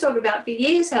 They can talk about it for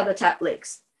years how the tap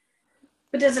leaks.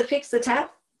 But does it fix the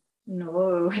tap?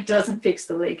 No, it doesn't fix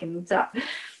the leak in the tap.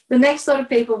 The next lot of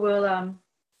people will,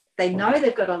 they know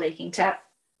they've got a leaking tap,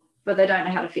 but they don't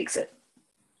know how to fix it.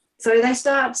 So they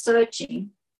start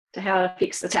searching to how to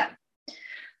fix the tap.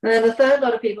 And then the third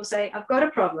lot of people say, I've got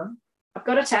a problem, I've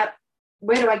got a tap,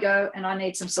 where do I go? And I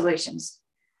need some solutions.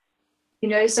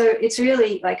 So it's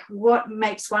really like what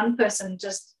makes one person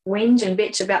just whinge and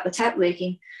bitch about the tap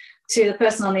leaking to the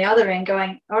person on the other end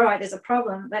going, all right, there's a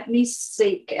problem, let me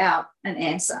seek out an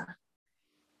answer.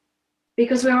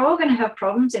 Because we're all going to have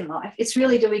problems in life. It's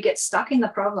really, do we get stuck in the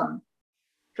problem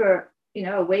for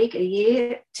a week, a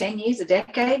year, 10 years, a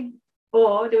decade?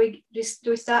 Or do we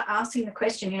start asking the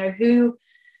question, who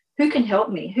can help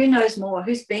me? Who knows more?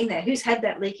 Who's been there? Who's had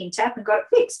that leaking tap and got it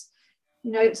fixed?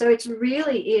 So it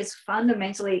really is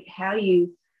fundamentally how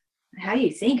you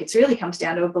think. It really comes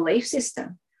down to a belief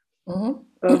system. And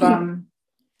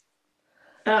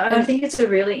I think it's a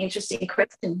really interesting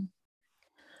question.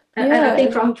 And I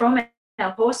think from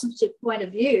our horsemanship point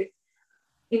of view,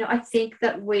 I think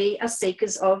that we are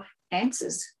seekers of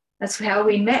answers. That's how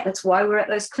we met. That's why we're at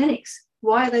those clinics.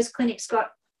 Why are those clinics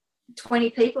got 20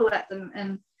 people at them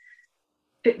and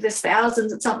there's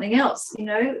thousands at something else?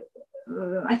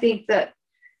 I think that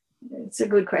it's a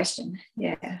good question.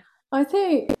 Yeah. I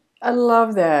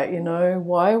love that,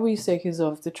 why are we seekers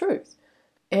of the truth?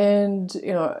 And,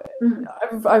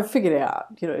 I've figured out,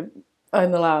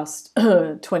 in the last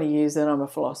 20 years that I'm a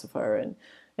philosopher and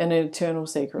an eternal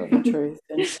seeker of the truth.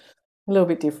 And a little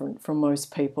bit different from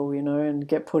most people, and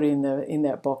get put in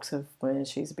that box of, well,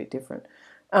 she's a bit different.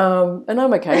 And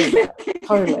I'm okay with that,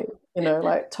 totally,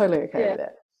 totally okay with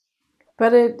that.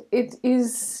 But it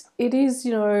is,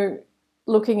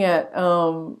 looking at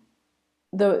the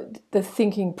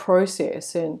thinking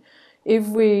process, and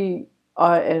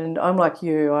I'm like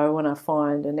you, I want to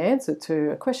find an answer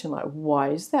to a question like, why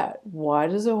is that? Why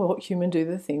does a human do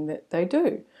the thing that they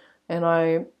do?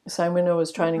 And same when I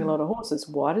was training a lot of horses,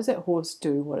 why does that horse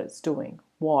do what it's doing?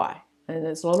 Why? And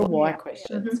there's a lot of why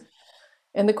questions.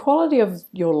 And the quality of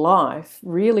your life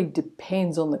really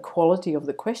depends on the quality of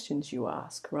the questions you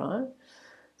ask, right?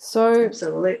 So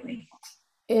absolutely.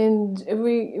 And if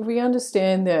we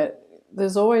understand that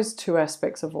there's always two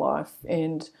aspects of life,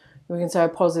 and We can say a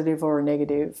positive or a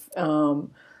negative.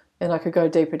 And I could go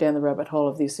deeper down the rabbit hole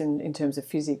of this in terms of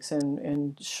physics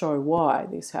and show why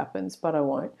this happens, but I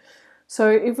won't. So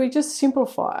if we just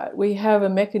simplify it, we have a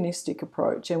mechanistic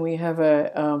approach and we have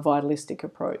a vitalistic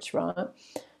approach, right?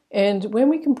 And when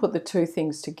we can put the two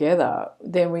things together,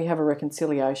 then we have a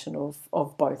reconciliation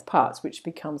of both parts, which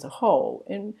becomes a whole.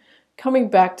 And coming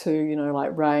back to,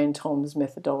 like Ray and Tom's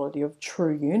methodology of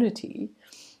true unity,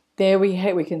 there we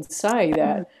can say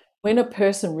that when a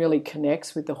person really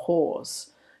connects with the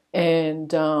horse,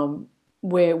 and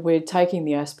we're taking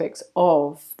the aspects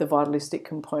of the vitalistic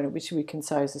component, which we can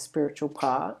say is the spiritual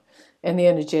part, and the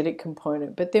energetic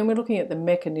component, but then we're looking at the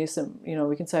mechanism.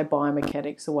 We can say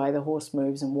biomechanics, the way the horse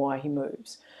moves and why he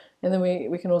moves, and then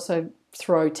we can also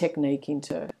throw technique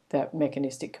into that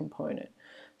mechanistic component.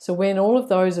 So when all of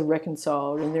those are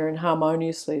reconciled and they're in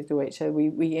harmoniously to each other,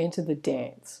 we enter the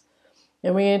dance.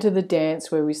 And we enter the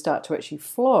dance where we start to actually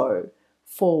flow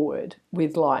forward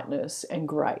with lightness and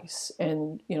grace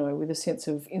and, with a sense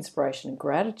of inspiration and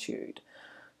gratitude.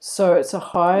 So it's the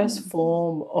highest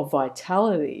form of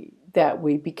vitality that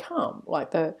we become,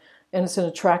 and it's an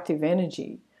attractive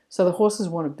energy. So the horses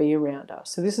want to be around us.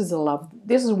 So this is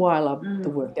why I love the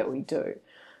work that we do,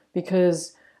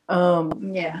 because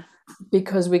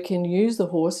because we can use the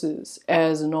horses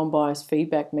as a non-biased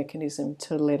feedback mechanism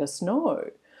to let us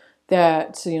know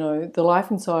that, the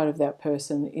life inside of that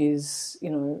person is,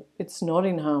 it's not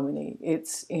in harmony.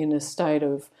 It's in a state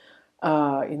of,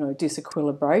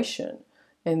 disequilibration.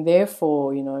 And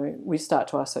therefore, we start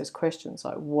to ask those questions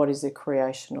like, what is the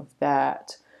creation of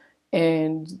that?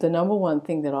 And the number one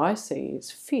thing that I see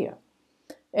is fear.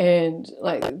 And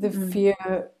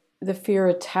the fear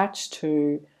attached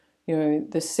to,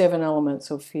 the 7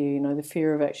 elements of fear, the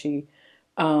fear of actually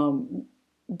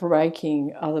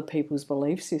breaking other people's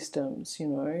belief systems,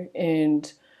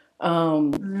 and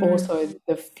also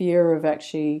the fear of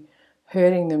actually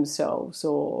hurting themselves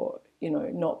or,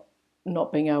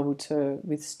 not being able to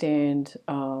withstand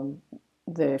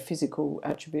their physical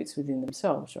attributes within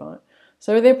themselves, right?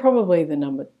 So they're probably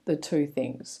the 2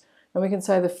 things. And we can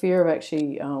say the fear of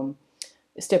actually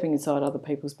stepping inside other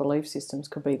people's belief systems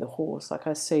could be the horse. Like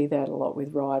I see that a lot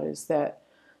with riders, that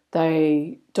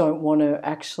they don't want to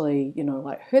actually,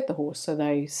 hurt the horse, so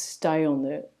they stay on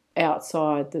the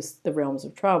outside the realms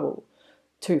of trouble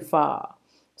too far.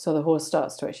 So the horse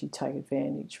starts to actually take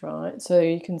advantage, right? So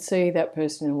you can see that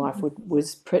person in life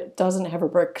doesn't have a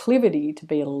proclivity to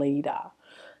be a leader.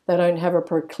 They don't have a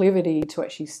proclivity to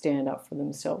actually stand up for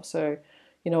themselves. So,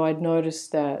 I'd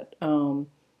noticed that a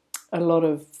lot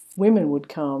of women would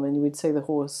come and you would see the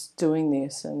horse doing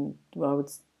this, and I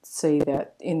would see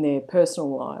that in their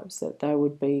personal lives that they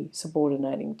would be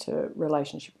subordinating to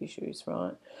relationship issues,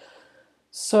 right?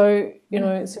 So,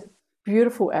 it's a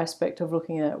beautiful aspect of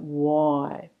looking at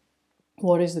what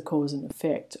is the cause and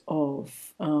effect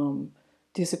of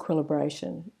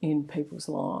disequilibration in people's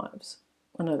lives.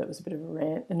 I know that was a bit of a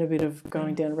rant and a bit of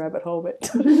going down a rabbit hole, but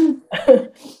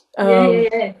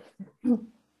yeah.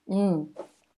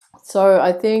 So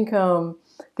I think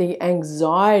the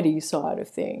anxiety side of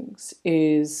things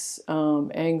is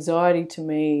anxiety to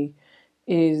me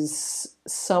is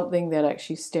something that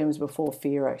actually stems before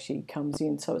fear actually comes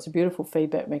in. So it's a beautiful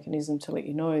feedback mechanism to let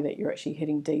you know that you're actually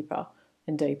heading deeper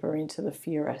and deeper into the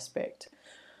fear aspect.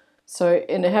 So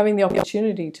in having the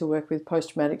opportunity to work with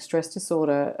post-traumatic stress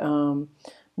disorder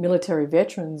military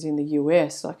veterans in the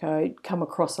US, I come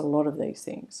across a lot of these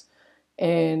things.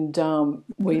 And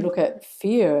we look at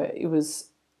fear, it was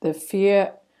the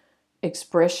fear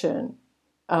expression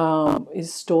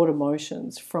is stored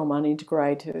emotions from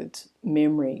unintegrated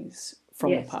memories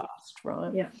from the past,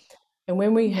 right? Yeah. And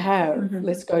when we have,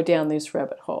 let's go down this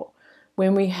rabbit hole,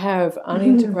 when we have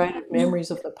unintegrated memories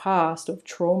of the past, of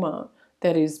trauma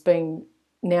that is being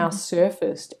now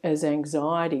surfaced as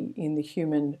anxiety in the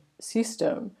human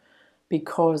system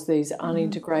because these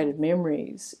unintegrated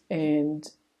memories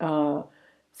and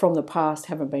from the past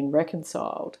haven't been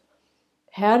reconciled.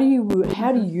 How do you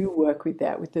work with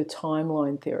that, with the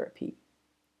timeline therapy?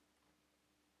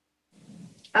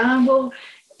 Well,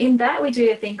 in that we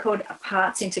do a thing called a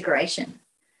parts integration.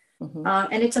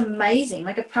 And it's amazing.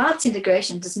 Like, a parts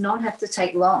integration does not have to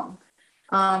take long.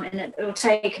 And it will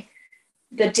take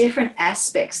the different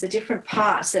aspects, the different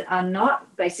parts that are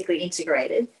not basically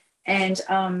integrated, and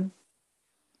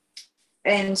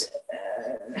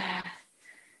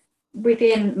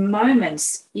within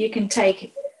moments you can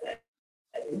take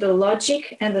the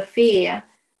logic and the fear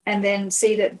and then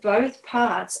see that both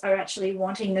parts are actually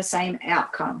wanting the same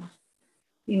outcome.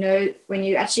 When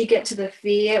you actually get to the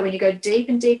fear, when you go deep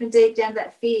and deep and deep down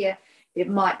that fear, it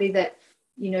might be that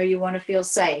you want to feel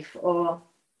safe, or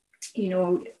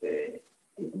or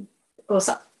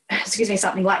excuse me,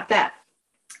 something like that.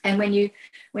 And when you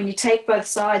take both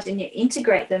sides and you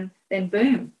integrate them, then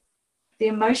boom, the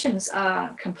emotions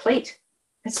are complete.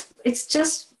 It's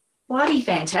just bloody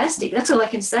fantastic. That's all I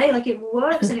can say. Like, it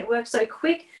works, and it works so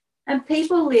quick. And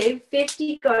people live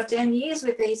 50 goddamn years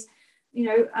with these,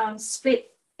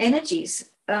 split energies.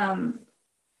 So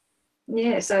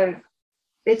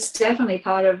it's definitely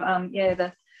part of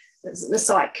the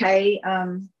Psych K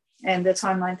and the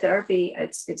timeline therapy.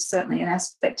 It's certainly an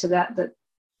aspect to that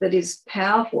is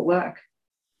powerful work.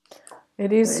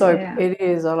 It is it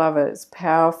is. I love it. It's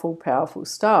powerful, powerful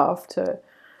stuff to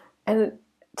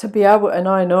be able. And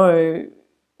I know,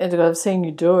 and I've seen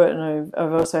you do it, and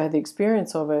I've also had the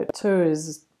experience of it too.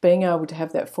 Is being able to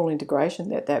have that full integration,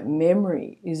 that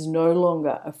memory is no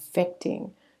longer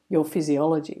affecting your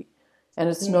physiology, and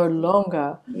it's no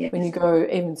longer when you go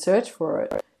even search for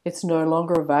it, it's no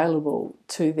longer available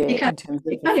to there in terms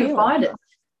of you can't even find it.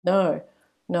 No.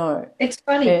 It's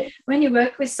funny when you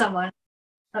work with someone.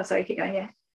 Oh, sorry, keep going. Yeah.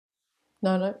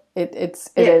 No. It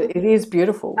is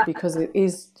beautiful because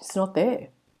it's not there.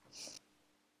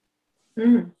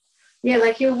 Yeah,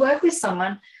 like you'll work with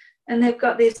someone and they've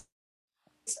got this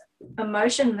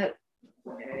emotion that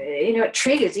it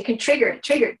triggers. You can trigger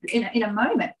it in a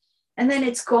moment, and then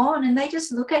it's gone, and they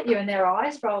just look at you and their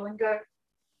eyes roll and go,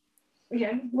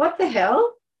 what the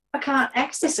hell? I can't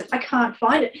access it. I can't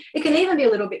find it. It can even be a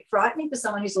little bit frightening for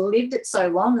someone who's lived it so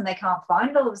long and they can't find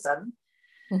it all of a sudden.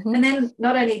 Mm-hmm. And then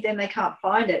not only then they can't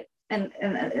find it, and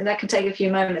that can take a few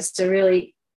moments to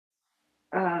really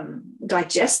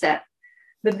digest that.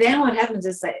 But then what happens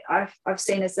is I've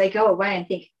seen as they go away and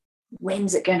think,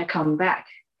 when's it going to come back?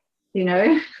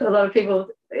 A lot of people,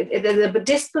 there's a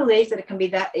disbelief that it can be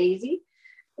that easy.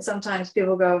 Sometimes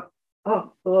people go,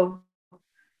 oh, well,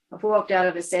 I've walked out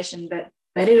of a session, but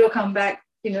it'll come back,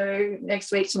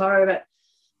 next week, tomorrow. But,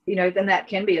 then that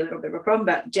can be a little bit of a problem.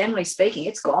 But generally speaking,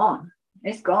 it's gone.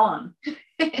 It's gone.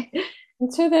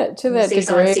 And to that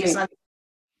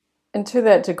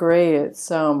degree,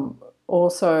 it's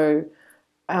also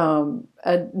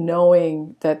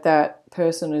knowing that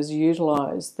person has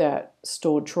utilised that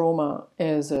stored trauma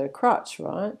as a crutch,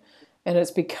 right? And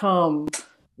it's become,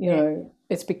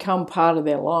 it's become part of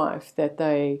their life that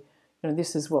they,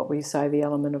 this is what we say the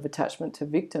element of attachment to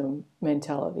victim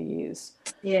mentality is.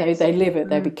 Yes. They live it,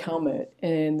 they become it.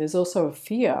 And there's also a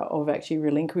fear of actually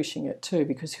relinquishing it too,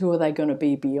 because who are they going to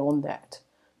be beyond that?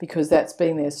 Because that's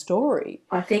been their story.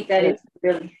 I think that's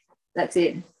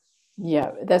it.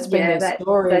 Yeah, that's been their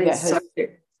story that has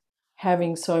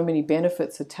having so many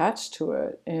benefits attached to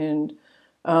it. And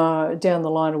down the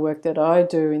line of work that I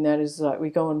do in that is like we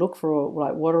go and look for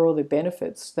what are all the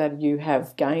benefits that you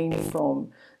have gained from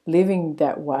living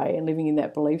that way and living in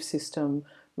that belief system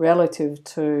relative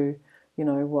to,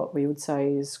 what we would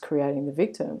say is creating the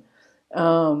victim.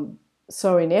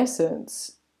 So in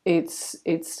essence, it's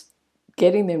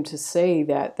getting them to see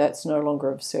that that's no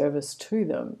longer of service to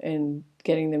them and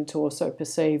getting them to also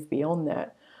perceive beyond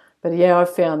that. But yeah,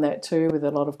 I've found that too with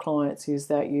a lot of clients is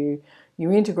that you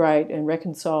integrate and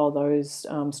reconcile those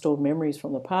stored memories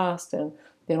from the past, and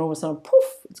then all of a sudden, poof,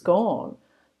 it's gone.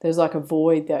 There's like a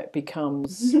void that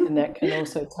becomes, and that can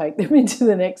also take them into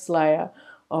the next layer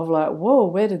of like, whoa,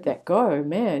 where did that go?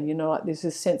 Man, like there's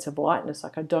this sense of lightness,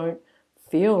 like I don't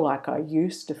feel like I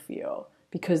used to feel,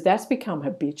 because that's become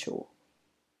habitual,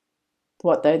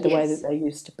 the way that they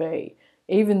used to be.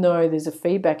 Even though there's a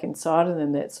feedback inside of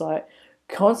them that's like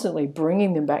constantly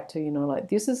bringing them back to, like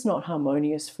this is not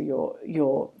harmonious for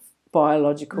your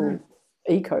biological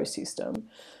ecosystem,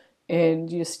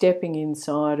 and you're stepping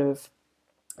inside of,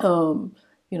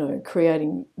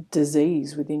 creating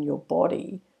disease within your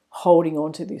body, holding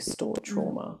on to this stored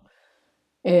trauma.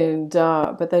 And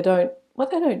but they don't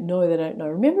know.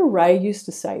 Remember Ray used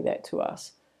to say that to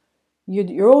us.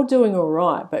 You're all doing all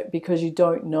right, but because you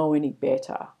don't know any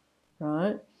better,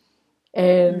 right?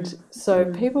 And so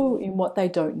people, in what they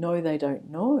don't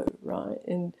know, right?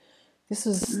 And this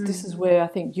is where I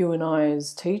think you and I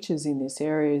as teachers in this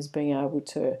area is being able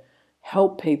to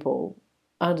help people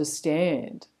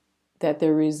understand that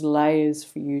there is layers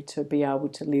for you to be able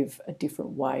to live a different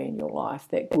way in your life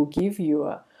that will give you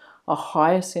a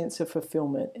higher sense of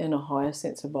fulfillment and a higher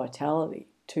sense of vitality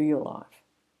to your life.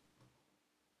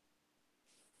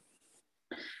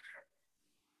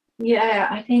 Yeah,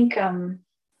 I think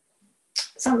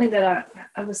something that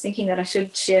I was thinking that I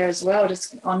should share as well,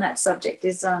 just on that subject,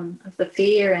 is of the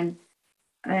fear and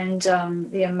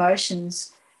the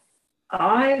emotions.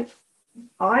 I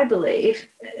believe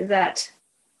that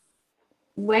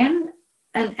when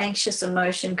an anxious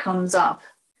emotion comes up,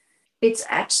 it's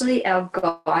actually our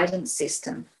guidance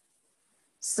system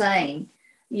saying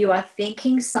you are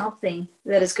thinking something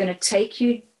that is going to take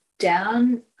you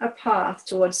down a path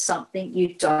towards something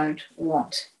you don't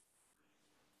want.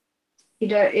 You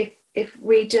know, if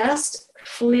we just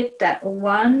flip that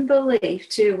one belief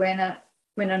to when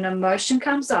an emotion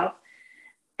comes up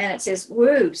and it says,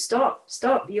 woo, stop,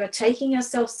 you are taking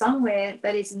yourself somewhere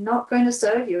that is not going to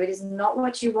serve you. It is not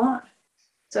what you want.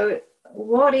 So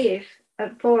what if a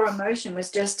poor emotion was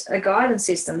just a guidance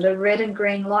system, the red and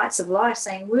green lights of life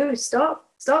saying, woo, stop,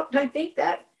 don't think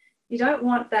that. You don't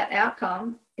want that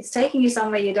outcome. It's taking you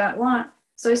somewhere you don't want.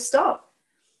 So stop.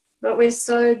 But we're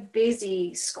so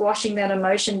busy squashing that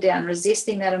emotion down,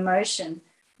 resisting that emotion.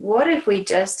 What if we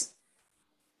just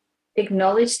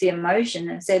acknowledged the emotion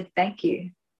and said, thank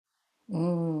you.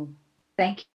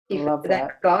 Thank I you love for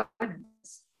that. that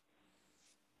guidance.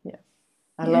 Yeah,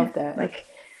 I love that. Like,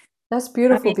 That's I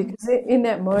beautiful mean, because in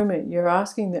that moment you're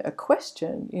asking a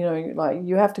question, you know, like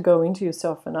you have to go into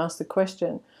yourself and ask the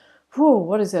question, whoa,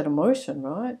 what is that emotion,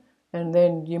 right? And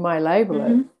then you may label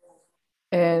it.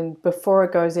 And before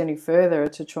it goes any further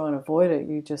to try and avoid it,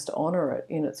 you just honor it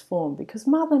in its form because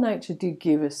Mother Nature did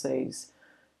give us these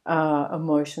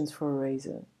emotions for a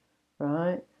reason,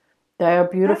 right? They are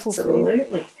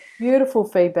absolutely. beautiful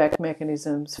feedback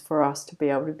mechanisms for us to be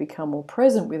able to become more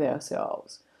present with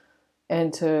ourselves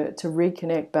and to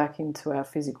reconnect back into our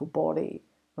physical body,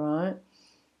 right?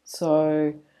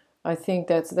 So I think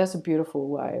that's a beautiful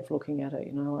way of looking at it,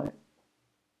 you know, like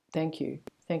thank you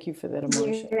for that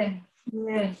emotion.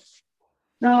 Yeah.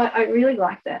 No, I really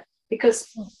like that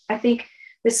because I think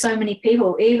there's so many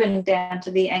people, even down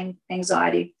to the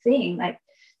anxiety thing, like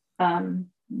I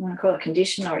want to call it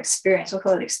condition or experience. We'll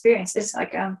call it experience. It's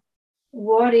like,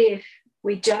 what if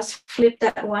we just flip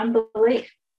that one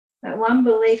belief? That one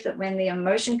belief that when the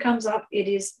emotion comes up,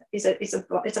 it's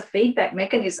a feedback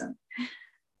mechanism.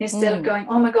 Instead of going,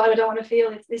 oh my God, I don't want to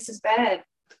feel it. This is bad.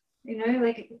 You know,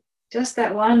 like just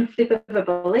that one flip of a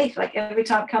belief. Like every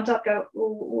time it comes up, go,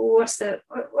 what's the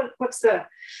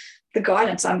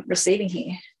guidance I'm receiving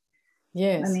here? I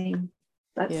Yes. mean,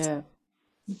 that's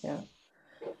Yeah.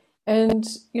 And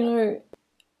you know,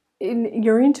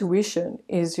 your intuition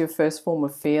is your first form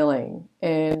of feeling,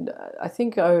 and I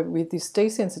think with this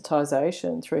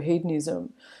desensitization through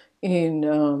hedonism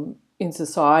in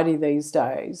society these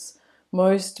days,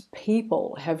 most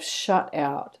people have shut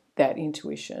out that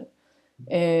intuition,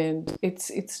 and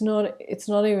it's not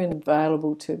even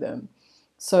available to them.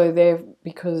 So they're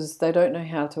because they don't know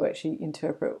how to actually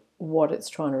interpret what it's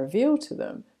trying to reveal to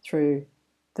them through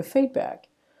the feedback,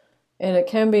 and it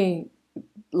can be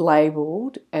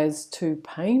labeled as too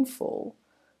painful.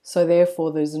 So,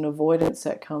 therefore, there's an avoidance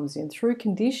that comes in through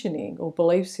conditioning or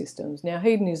belief systems. Now,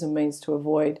 hedonism means to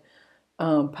avoid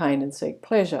pain and seek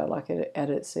pleasure, like at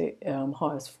its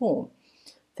highest form.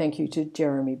 Thank you to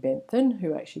Jeremy Bentham,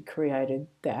 who actually created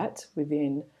that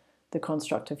within the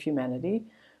construct of humanity,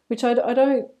 which I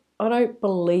don't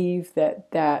believe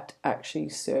that actually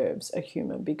serves a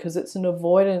human because it's an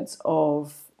avoidance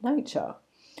of nature.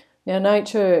 Now,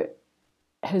 nature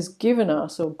has given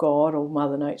us, or God, or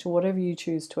Mother Nature, whatever you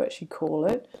choose to actually call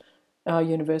it, our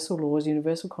universal laws,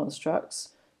 universal constructs,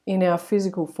 in our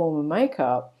physical form and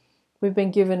makeup, we've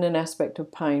been given an aspect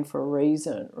of pain for a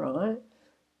reason, right?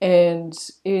 And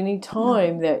any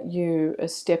time that you are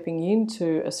stepping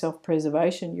into a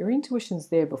self-preservation, your intuition's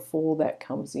there before that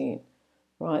comes in,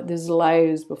 right? There's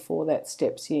layers before that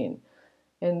steps in.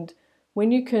 And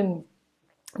when you can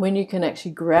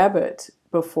actually grab it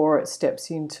before it steps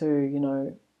into, you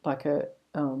know, like a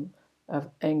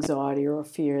anxiety or a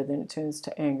fear, then it turns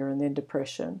to anger and then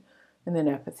depression and then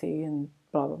apathy and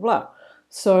blah, blah, blah.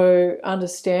 So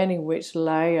understanding which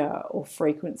layer or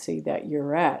frequency that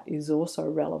you're at is also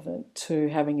relevant to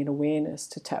having an awareness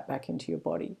to tap back into your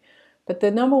body. But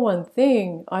the number one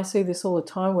thing, I see this all the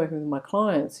time working with my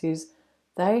clients, is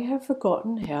they have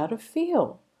forgotten how to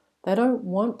feel. They don't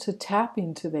want to tap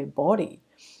into their body.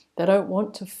 They don't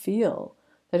want to feel.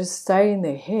 They just stay in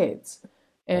their heads.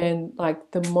 And like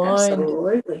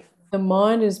absolutely. the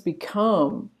mind has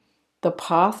become the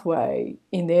pathway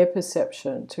in their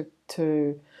perception to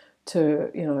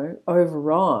you know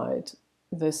override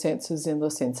the senses and the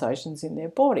sensations in their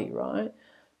body, right?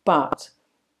 But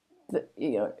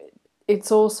you know,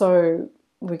 it's also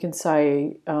we can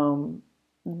say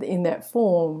in that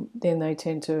form, then they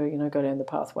tend to, you know, go down the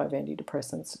pathway of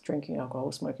antidepressants, drinking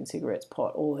alcohol, smoking cigarettes,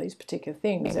 pot, all these particular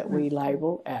things that we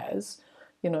label as,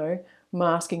 you know,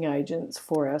 masking agents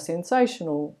for our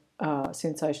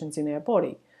sensations in our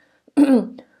body.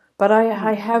 But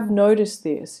I have noticed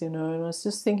this, and I was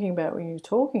just thinking about when you're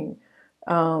talking,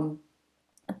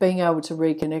 being able to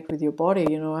reconnect with your body.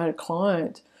 I had a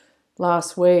client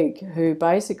last week who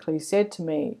basically said to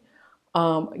me,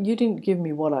 you didn't give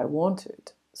me what I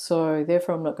wanted, so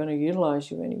therefore I'm not going to utilize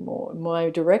you anymore.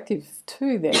 My directive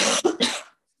to them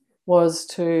was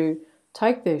to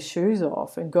take their shoes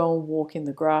off and go and walk in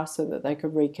the grass so that they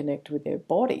could reconnect with their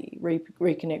body,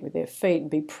 reconnect with their feet,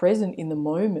 and be present in the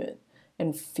moment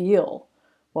and feel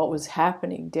what was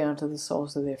happening down to the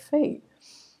soles of their feet.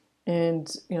 And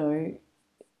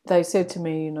they said to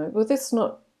me, well, this is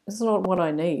not what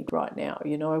I need right now.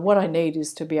 What I need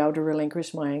is to be able to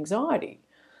relinquish my anxiety.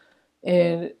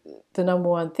 And the number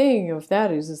one thing of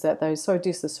that is that they're so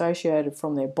disassociated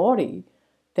from their body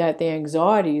that the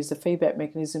anxiety is the feedback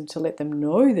mechanism to let them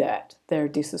know that they're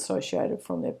disassociated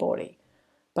from their body.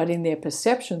 But in their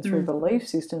perception through belief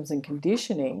systems and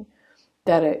conditioning,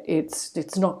 that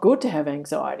it's not good to have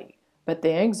anxiety. But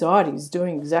the anxiety is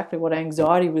doing exactly what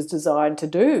anxiety was designed to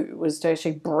do, was to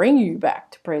actually bring you back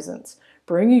to presence,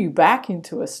 bring you back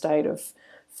into a state of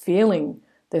feeling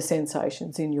the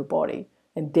sensations in your body,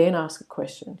 and then ask a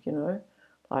question,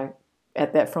 like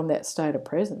from that state of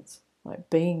presence, like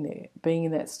being there, being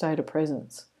in that state of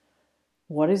presence.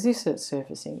 What is this that's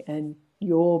surfacing? And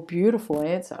your beautiful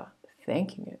answer,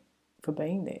 thanking it for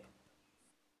being there.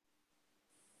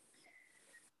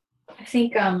 I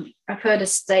think I've heard a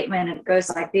statement, it goes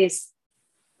like this: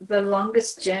 the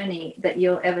longest journey that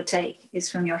you'll ever take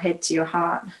is from your head to your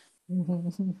heart.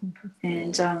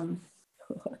 And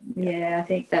yeah, I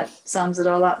think that sums it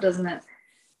all up, doesn't it?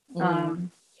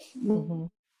 When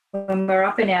we're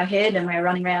up in our head and we're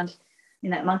running around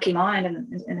in that monkey mind,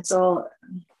 and it's all,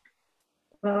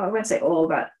 well, I won't say all,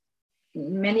 but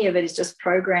many of it is just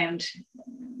programmed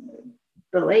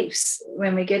beliefs.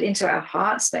 When we get into our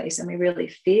heart space and we really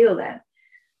feel that,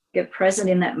 get present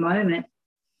in that moment,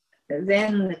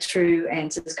 then the true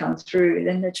answers come through.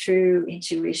 Then the true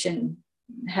intuition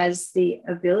has the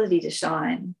ability to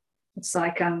shine. It's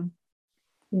like,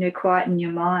 quieten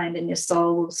your mind and your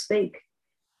soul will speak.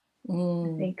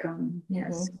 I think,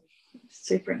 yes,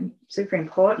 super, super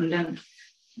important. And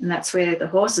that's where the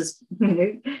horses,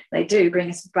 they do bring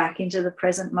us back into the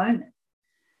present moment.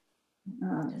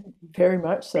 Very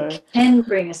much so. They can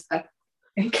bring us back.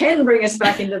 It can bring us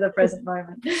back into the present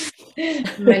moment.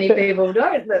 Many people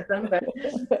don't let them, but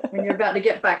when you're about to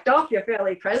get backed off, you're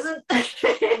fairly present.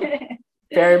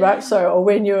 Very much so.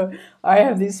 Or I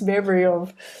have this memory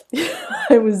of,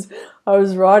 I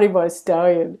was riding my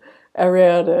stallion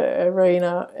around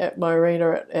my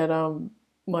arena at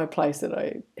my place that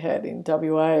I had in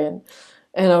WA,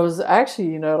 and I was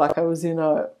actually,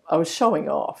 I was showing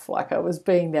off, like I was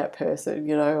being that person,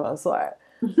 I was like,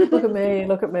 look at me,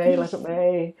 look at me, look at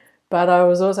me. But I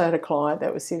was also had a client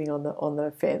that was sitting on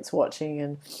the fence watching,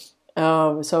 and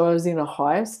so I was in a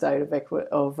higher state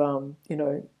of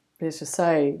let's just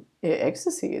say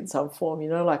ecstasy in some form,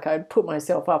 like I'd put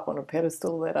myself up on a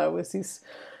pedestal that I was this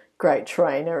great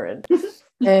trainer and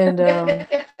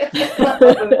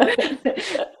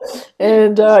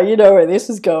and you know where this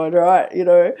is going, right?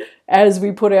 As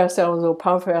we put ourselves or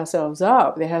pump ourselves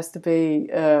up, there has to be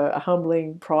a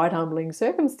humbling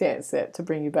circumstance to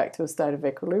bring you back to a state of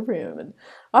equilibrium. And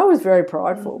I was very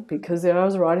prideful because I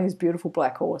was riding this beautiful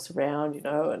black horse around,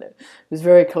 and it was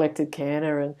very collected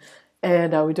canter,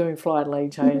 and we're doing fly and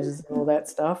lead changes and all that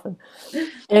stuff,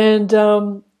 and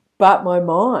but my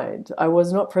mind, I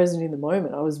was not present in the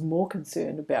moment. I was more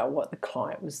concerned about what the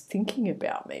client was thinking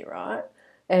about me, right?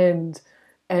 And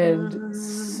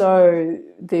so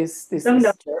this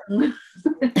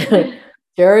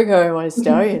Jericho, my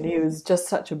stallion, he was just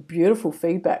such a beautiful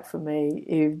feedback for me.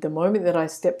 The moment that I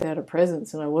stepped out of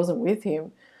presence and I wasn't with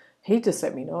him, he just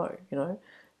let me know,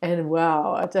 And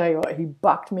wow, I tell you what, he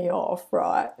bucked me off,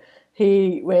 right?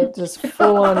 He went just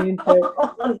full on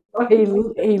into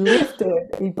he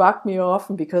lifted, he bucked me off,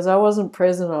 and because I wasn't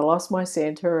present, I lost my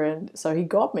center, and so he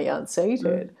got me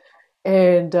unseated,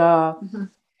 and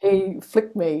he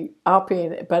flicked me up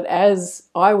but as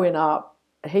I went up,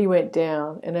 he went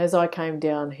down, and as I came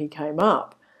down, he came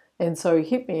up, and so he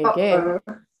hit me again.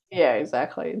 Yeah,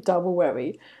 exactly, double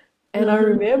whammy. And I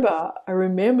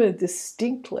remember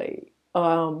distinctly.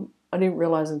 I didn't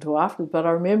realize until afterwards, but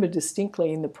I remember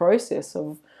distinctly in the process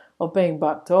of being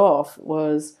bucked off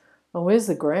was, oh, where's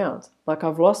the ground? Like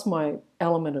I've lost my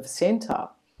element of center,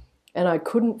 and I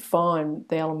couldn't find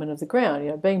the element of the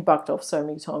ground. Being bucked off so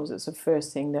many times, it's the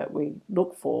first thing that we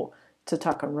look for to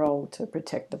tuck and roll to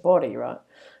protect the body, right?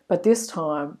 But this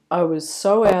time I was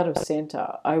so out of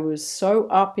center, I was so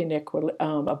up in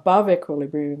above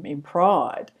equilibrium in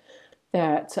pride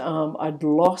that I'd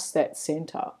lost that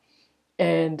center.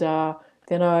 And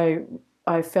then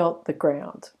I felt the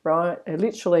ground, right? And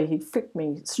literally, he flicked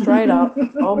me straight up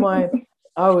on my,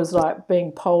 I was like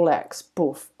being poleaxe,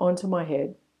 boof, onto my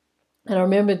head. And I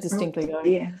remember distinctly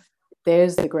going, Yeah.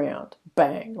 there's the ground,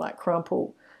 bang, like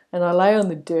crumple. And I lay on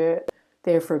the dirt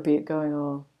there for a bit going,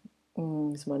 oh,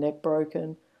 is my neck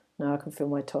broken? No, I can feel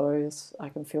my toes. I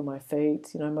can feel my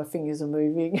feet. My fingers are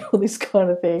moving, all this kind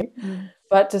of thing.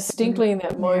 But distinctly in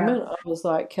that Yeah. moment, I was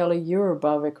like, Kelly, you're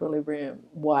above equilibrium,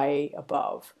 way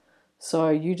above. So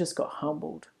you just got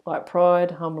humbled. Like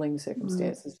pride, humbling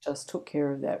circumstances just took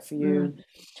care of that for you.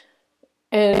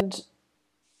 And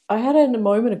I had a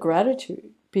moment of gratitude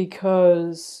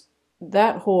because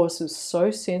that horse was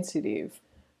so sensitive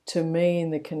to me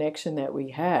and the connection that we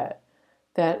had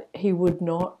that he would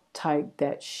not take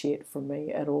that shit from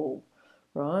me at all,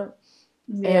 right?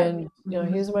 Yeah. And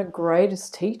he's my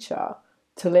greatest teacher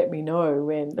to let me know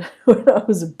when when I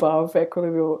was above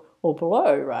equilibrium or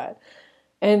below, right?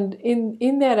 And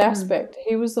in that aspect,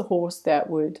 he was the horse that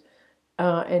would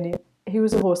he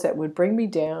was a horse that would bring me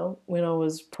down when I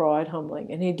was pride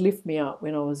humbling, and he'd lift me up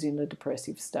when I was in a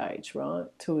depressive stage, right?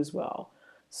 Too as well.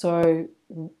 So,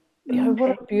 what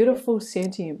Okay. a beautiful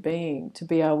sentient being to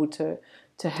be able to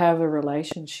have a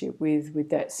relationship with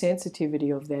that sensitivity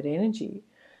of that energy,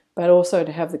 but also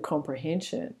to have the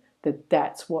comprehension that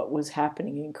that's what was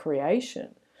happening in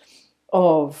creation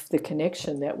of the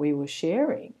connection that we were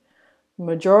sharing.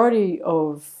 Majority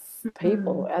of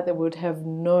people out there would have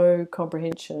no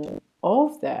comprehension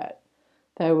of that.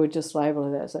 They would just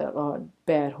label it as a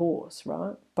bad horse,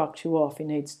 right? Bucked you off. He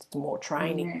needs more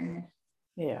training.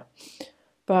 Yeah. Yeah.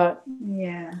 But,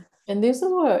 Yeah. and this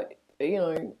is what,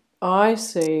 I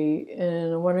see,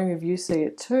 and I'm wondering if you see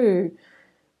it too.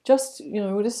 Just,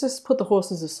 let's just put the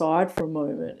horses aside for a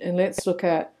moment and let's look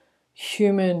at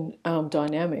human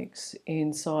dynamics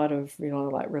inside of,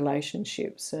 like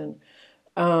relationships. And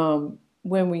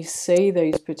when we see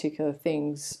these particular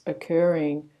things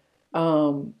occurring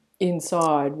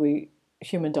inside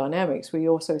human dynamics, we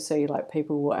also see like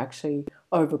people will actually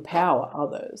overpower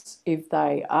others if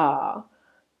they are,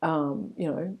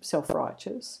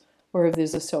 self-righteous, or if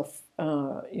there's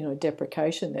a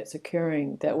deprecation that's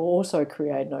occurring that will also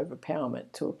create an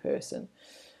overpowerment to a person.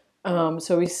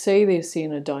 So we see this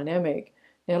in a dynamic.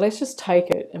 Now let's just take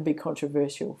it and be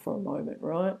controversial for a moment,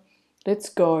 right? Let's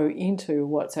go into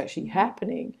what's actually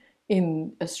happening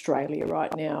in Australia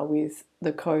right now with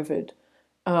the COVID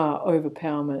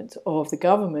overpowerment of the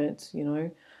government,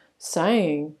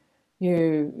 saying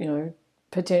you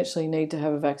potentially need to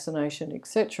have a vaccination,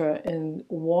 etc. And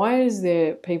why is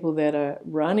there people that are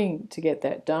running to get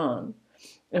that done?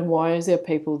 And why is there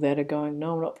people that are going,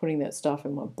 no, I'm not putting that stuff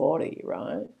in my body,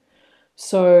 right?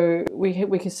 So we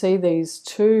can see these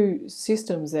two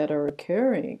systems that are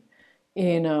occurring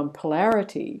in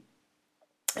polarity.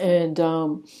 And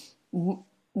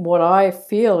what I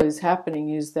feel is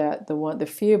happening is that the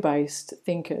fear-based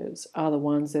thinkers are the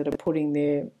ones that are putting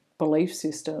their belief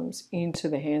systems into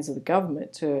the hands of the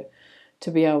government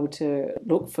to be able to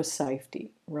look for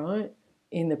safety, right,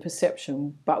 in the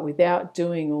perception, but without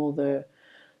doing all the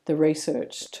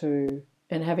research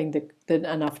and having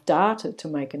enough data to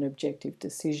make an objective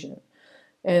decision.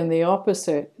 And the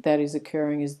opposite that is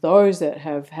occurring is those that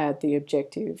have had the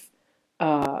objective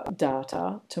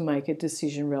data to make a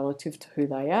decision relative to who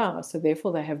they are. So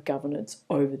therefore they have governance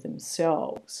over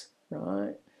themselves,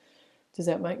 right? Does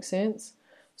that make sense?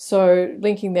 So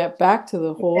linking that back to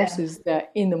the horse Yeah. is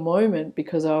that in the moment,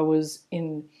 because I was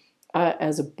in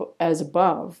as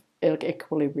above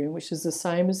equilibrium, which is the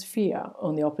same as fear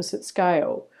on the opposite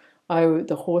scale,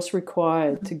 the horse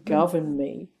required to govern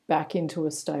me back into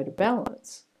a state of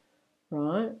balance,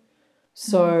 right?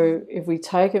 So if we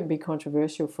take it and be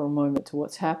controversial for a moment to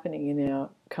what's happening in our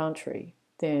country,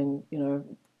 then, do you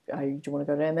want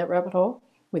to go down that rabbit hole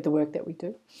with the work that we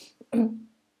do?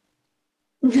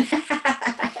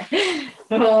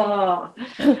 Oh,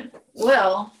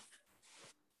 well,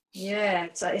 yeah,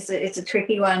 it's a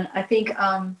tricky one. I think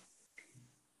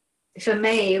for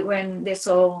me, when this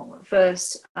all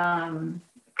first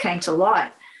came to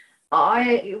light,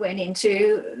 I went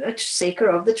into a seeker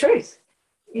of the truth.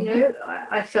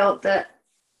 I felt that,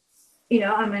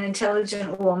 I'm an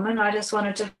intelligent woman. I just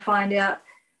wanted to find out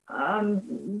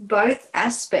both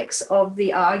aspects of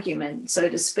the argument, so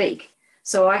to speak,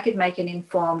 so I could make an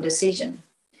informed decision.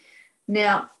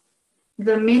 Now,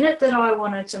 the minute that I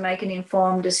wanted to make an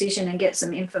informed decision and get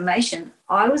some information,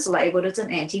 I was labeled as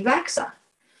an anti-vaxxer.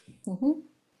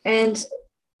 And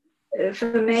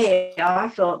for me, I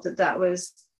felt that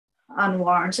was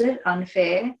unwarranted,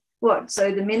 unfair, what?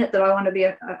 So the minute that I want to be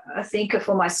a thinker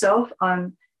for myself,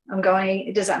 I'm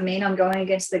going. Does that mean I'm going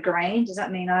against the grain? Does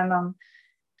that mean I'm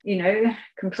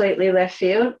completely left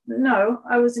field? No,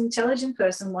 I was an intelligent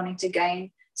person wanting to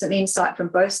gain some insight from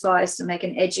both sides to make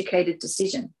an educated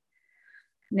decision.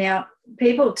 Now,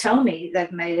 people tell me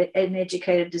they've made an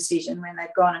educated decision when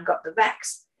they've gone and got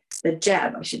the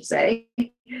jab, I should say.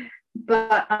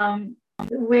 But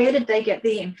where did they get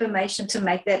the information to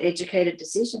make that educated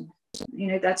decision?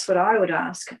 That's what I would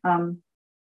ask. And,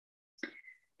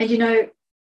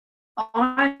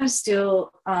 I'm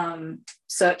still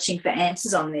searching for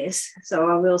answers on this, so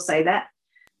I will say that.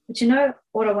 But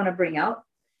what I want to bring up?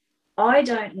 I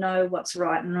don't know what's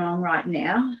right and wrong right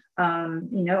now.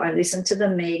 I listen to the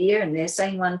media and they're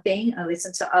saying one thing. I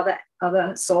listen to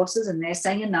other sources and they're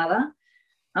saying another.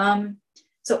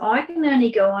 So I can only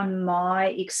go on my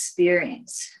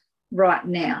experience right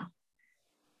now.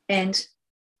 And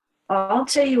I'll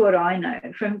tell you what I know.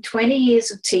 From 20 years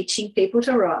of teaching people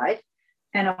to ride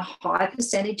and a high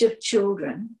percentage of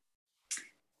children,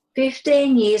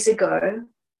 15 years ago,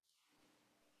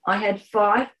 I had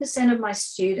 5% of my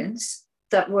students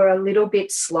that were a little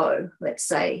bit slow, let's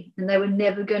say, and they were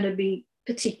never going to be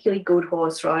particularly good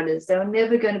horse riders. They were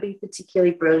never going to be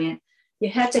particularly brilliant. You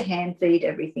had to hand feed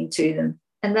everything to them,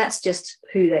 and that's just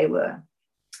who they were.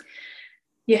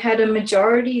 You had a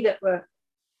majority that were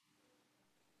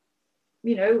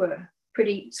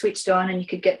pretty switched on and you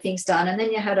could get things done. And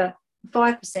then you had a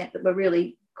 5% that were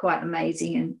really quite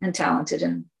amazing and talented,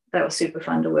 and they were super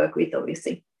fun to work with,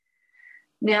 obviously.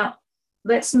 Now,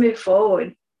 let's move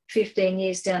forward 15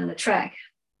 years down the track.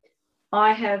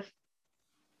 I have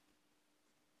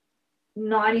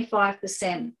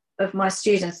 95% of my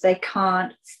students, they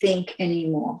can't think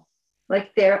anymore.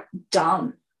 Like, they're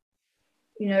dumb,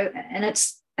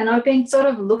 and I've been sort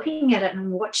of looking at it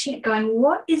and watching it going,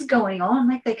 what is going on?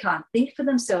 Like, they can't think for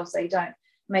themselves. They don't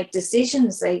make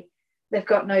decisions. They've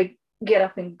got no get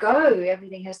up and go.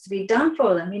 Everything has to be done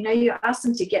for them. You ask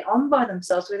them to get on by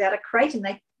themselves without a crate and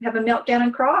they have a meltdown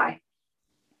and cry.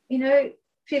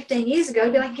 15 years ago,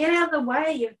 I'd be like, get out of the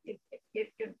way. You're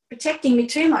protecting me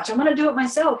too much. I want to do it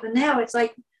myself. And now it's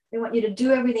like they want you to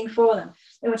do everything for them.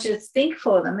 They want you to think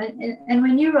for them. And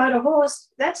when you ride a horse,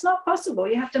 that's not possible.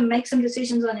 You have to make some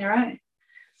decisions on your own.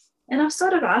 And I've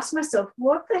sort of asked myself,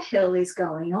 what the hell is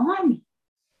going on?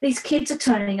 These kids are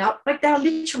turning up like they're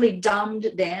literally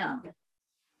dumbed down.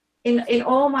 In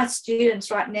all my students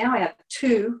right now, I have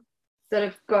 2 that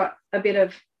have got a bit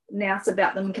of nous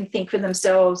about them and can think for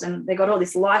themselves, and they've got all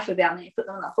this life about them. You put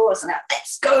them on a horse and they're,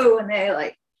 let's go, and they're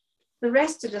like, the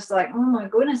rest are just like, oh my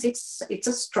goodness, it's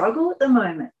a struggle at the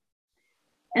moment.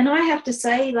 And I have to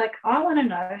say, like, I want to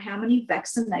know how many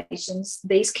vaccinations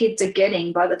these kids are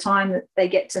getting by the time that they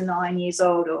get to 9 years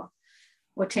old or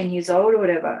 10 years old or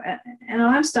whatever. And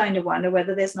I'm starting to wonder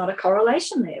whether there's not a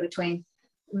correlation there between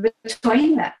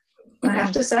that. I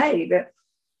have to say, but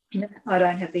I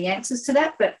don't have the answers to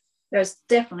that, but there's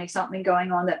definitely something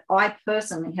going on that I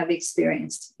personally have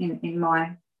experienced in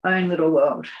my own little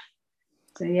world.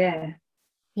 So, yeah.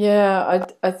 Yeah,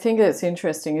 I think that's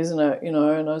interesting, isn't it? And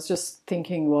I was just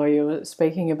thinking while you were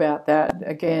speaking about that,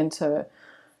 again, to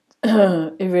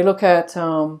if we look at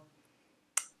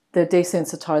the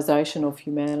desensitization of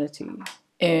humanity,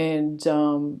 and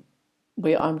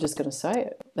I'm just going to say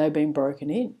it, they've been broken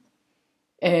in.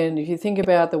 And if you think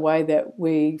about the way that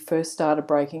we first started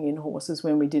breaking in horses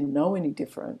when we didn't know any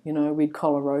different, we'd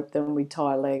collar rope them, we'd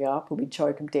tie a leg up, or we'd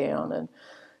choke them down,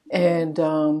 and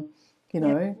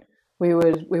we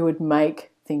would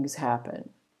make things happen.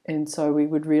 And so we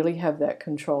would really have that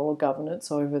control or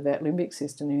governance over that limbic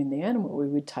system in the animal. We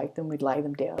would take them, we'd lay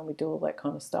them down, we'd do all that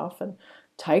kind of stuff and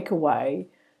take away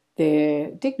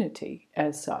their dignity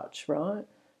as such, right?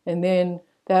 And then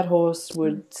that horse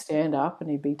would stand up and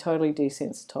he'd be totally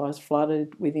desensitized,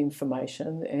 flooded with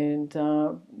information, and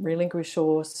relinquish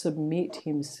or submit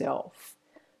himself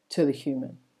to the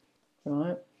human,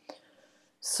 right?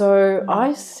 So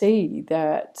I see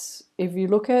that if you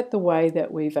look at the way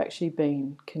that we've actually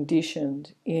been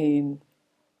conditioned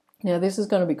now this is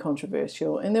going to be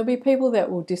controversial, and there'll be people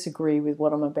that will disagree with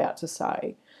what I'm about to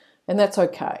say, and that's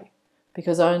okay,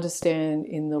 because I understand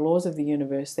in the laws of the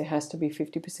universe there has to be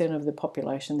 50% of the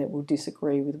population that will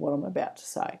disagree with what I'm about to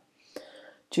say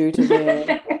due to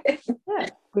their, yeah,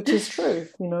 which is true,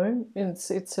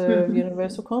 it's a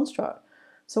universal construct.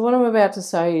 So what I'm about to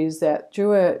say is that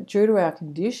due to our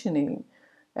conditioning,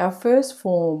 our first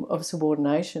form of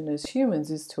subordination as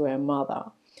humans is to our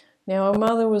mother. Now, our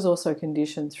mother was also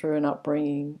conditioned through an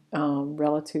upbringing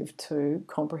relative to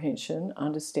comprehension,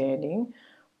 understanding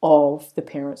of the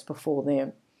parents before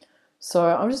them. So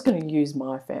I'm just going to use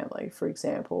my family, for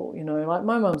example. Like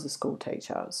my mum's a school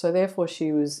teacher, so therefore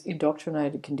she was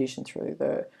indoctrinated, conditioned through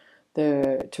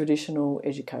the traditional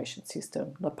education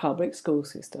system, the public school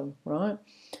system, right?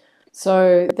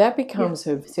 So that Yeah. becomes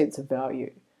her sense of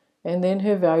value. And then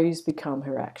her values become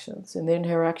her actions. And then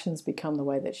her actions become the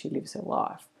way that she lives her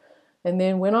life. And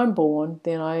then when I'm born,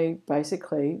 then I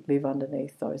basically live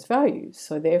underneath those values.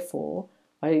 So therefore,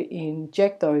 I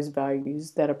inject those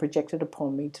values that are projected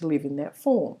upon me to live in that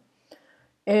form.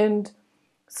 And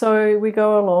so we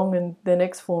go along, and the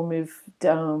next form of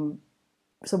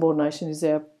subordination is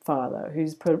our father,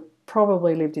 who's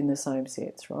probably lived in the same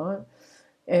sense, right?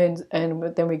 And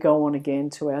then we go on again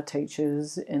to our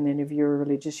teachers, and then if you're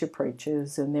religious, your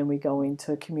preachers, and then we go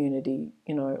into community,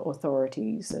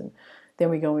 authorities, and then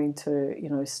we go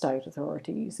into state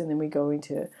authorities, and then we go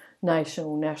into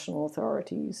national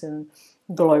authorities and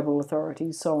global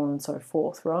authorities, so on and so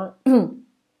forth, right?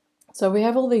 So we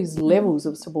have all these levels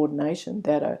of subordination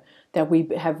that we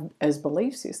have as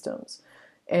belief systems,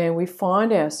 and we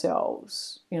find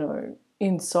ourselves,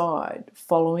 inside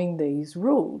following these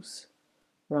rules,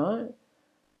 right?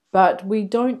 But we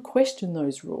don't question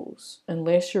those rules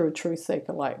unless you're a truth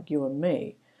seeker like you and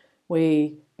me.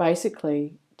 We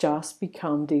basically just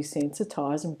become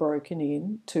desensitized and broken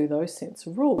in to those sense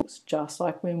of rules, just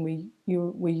like when we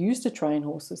used to train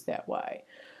horses that way.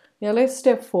 Now let's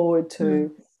step forward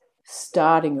to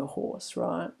starting a horse,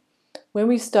 right? When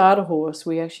we start a horse,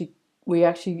 we actually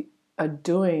are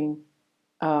doing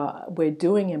we're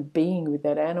doing and being with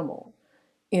that animal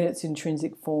in its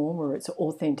intrinsic form or its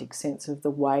authentic sense of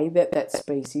the way that that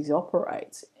species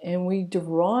operates. And we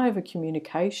derive a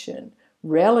communication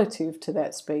relative to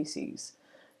that species.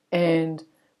 And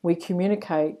we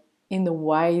communicate in the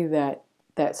way that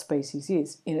that species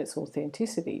is, in its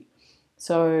authenticity.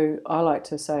 So I like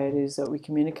to say it is that we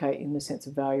communicate in the sense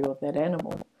of value of that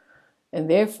animal. And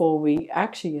therefore, we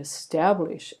actually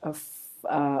establish a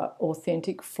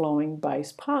authentic flowing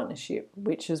based partnership,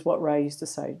 which is what Ray used to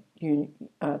say,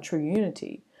 true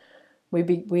unity.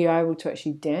 We are able to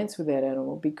actually dance with that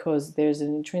animal because there's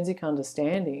an intrinsic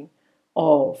understanding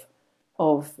of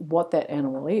what that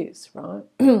animal is, right?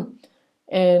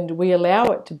 And we allow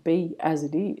it to be as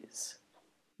it is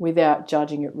without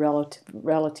judging it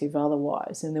relative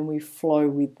otherwise, and then we flow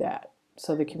with that.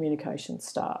 So the communication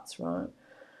starts, right?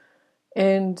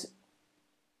 And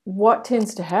what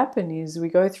tends to happen is we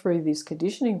go through this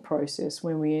conditioning process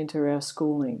when we enter our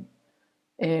schooling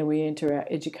and we enter our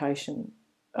education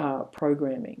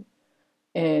programming.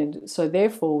 And so,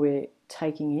 therefore, we're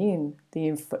taking in the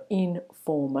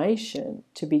information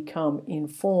to become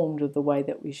informed of the way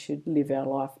that we should live our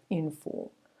life in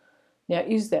form. Now,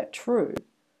 is that true?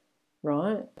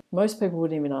 Right? Most people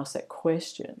wouldn't even ask that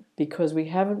question because we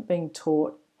haven't been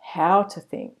taught how to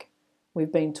think.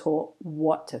 We've been taught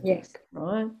what to Yes. think,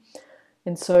 right?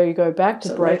 And so you go back to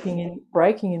Absolutely.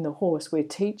 breaking in the horse. We're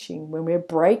teaching, when we're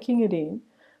breaking it in,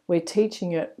 we're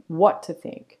teaching it what to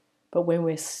think. But when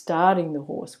we're starting the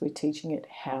horse, we're teaching it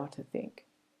how to think,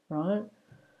 right?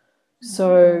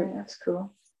 So, Yeah, that's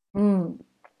cool.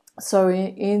 so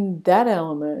in that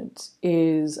element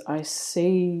is I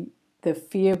see the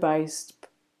fear-based,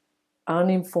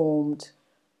 uninformed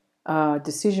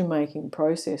decision-making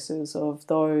processes of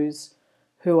those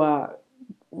who are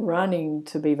running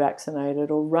to be vaccinated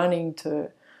or running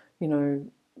to,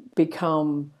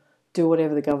 do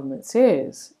whatever the government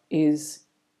says, is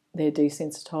they're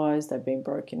desensitized, they've been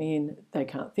broken in, they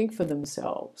can't think for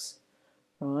themselves,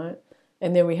 right?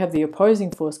 And then we have the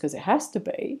opposing force, because it has to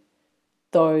be,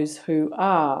 those who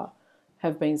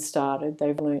have been started,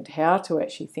 they've learned how to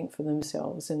actually think for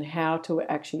themselves and how to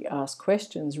actually ask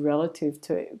questions relative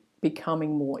to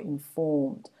becoming more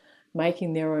informed,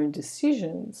 making their own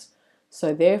decisions.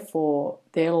 So therefore,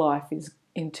 their life is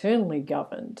internally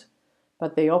governed,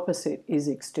 but the opposite is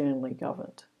externally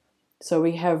governed. So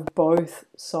we have both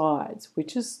sides,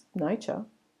 which is nature,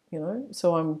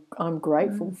 So I'm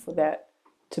grateful for that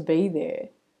to be there,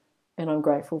 and I'm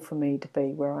grateful for me to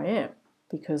be where I am,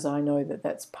 because I know that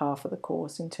that's par for the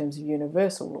course in terms of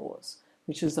universal laws,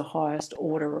 which is the highest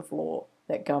order of law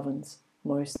that governs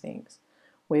most things,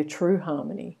 where true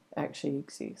harmony actually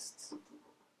exists.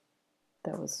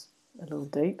 That was a little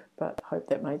deep, but I hope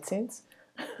that made sense.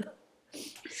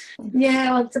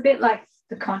 Yeah, well, it's a bit like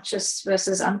the conscious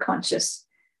versus unconscious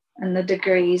and the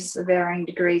degrees, the varying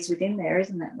degrees within there,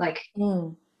 isn't it? Like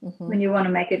when you want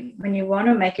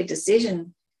to make a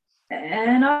decision,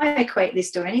 and I equate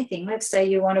this to anything. Let's say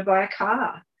you want to buy a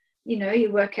car.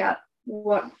 You work out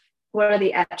what are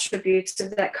the attributes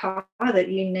of that car that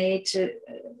you need to,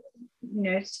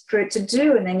 for it to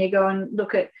do, and then you go and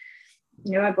look at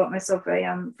I bought myself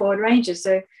a Ford Ranger.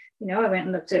 So, I went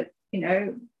and looked at,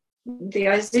 the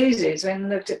Isuzus, went and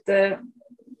looked at the,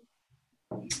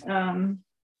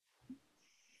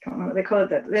 can't remember what they call it.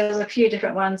 There's a few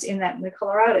different ones in that, in the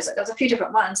Colorado. So there's a few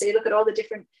different ones. So you look at all the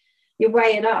different, you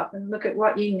weigh it up and look at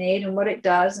what you need and what it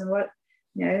does and what,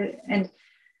 and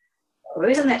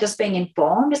isn't that just being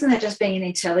informed? Isn't that just being an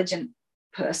intelligent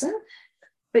person?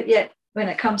 But yet, when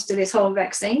it comes to this whole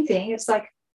vaccine thing, it's like,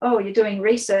 oh, you're doing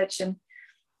research and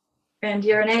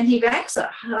you're an anti-vaxxer.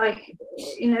 Like,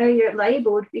 you're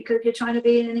labelled because you're trying to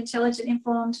be an intelligent,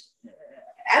 informed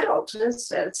adult.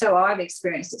 That's how I've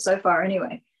experienced it so far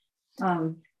anyway.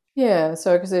 Yeah,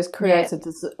 so because this creates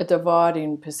a divide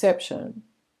in perception.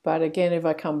 But again, if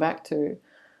I come back to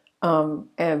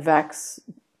vax,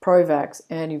 pro-vax,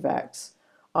 anti-vax,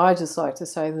 I just like to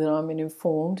say that I'm an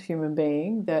informed human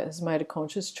being that has made a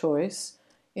conscious choice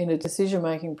in a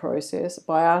decision-making process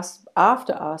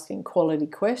after asking quality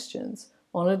questions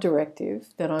on a directive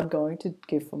that I'm going to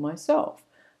give for myself.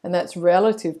 And that's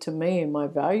relative to me and my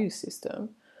value system.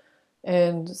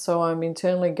 And so I'm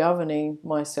internally governing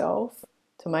myself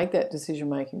to make that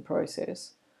decision-making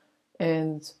process.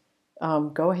 And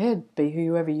go ahead, be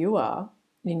whoever you are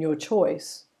in your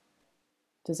choice.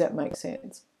 Does that make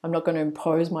sense? I'm not going to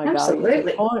impose my Absolutely.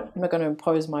 values on. I'm not going to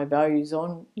impose my values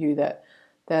on you.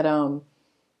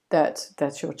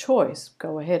 That's your choice.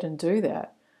 Go ahead and do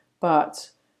that.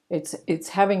 But it's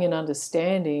having an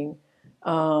understanding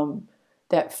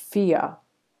that fear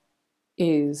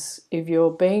is, if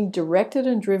you're being directed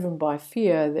and driven by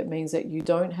fear, that means that you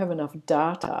don't have enough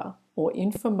data or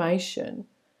information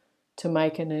to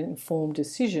make an informed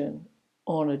decision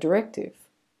on a directive.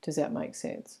 Does that make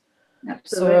sense?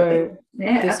 Absolutely. So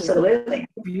yeah, this absolutely. is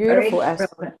a beautiful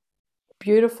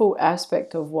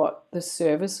aspect of what the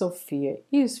service of fear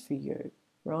is for you,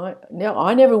 right? Now,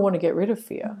 I never want to get rid of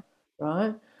fear,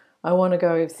 right? I want to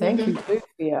go, thank you to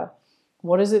fear.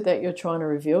 What is it that you're trying to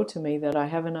reveal to me that I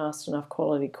haven't asked enough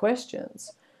quality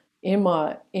questions in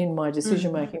my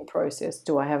decision-making process?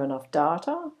 Do I have enough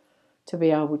data to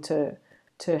be able to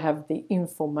have the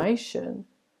information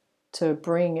to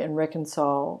bring and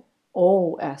reconcile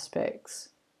all aspects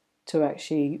to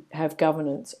actually have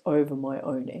governance over my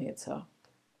own answer?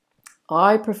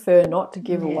 I prefer not to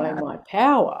give away my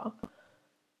power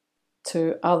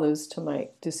to others to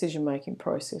make decision-making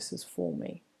processes for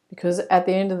me, because at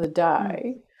the end of the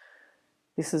day,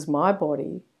 this is my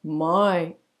body,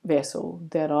 my vessel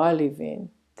that I live in,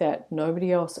 that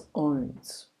nobody else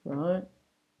owns, right?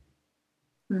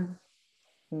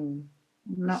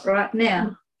 Not right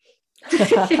now.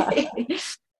 Well, it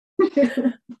is.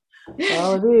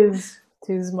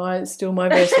 It is still my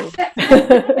vessel.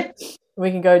 We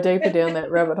can go deeper down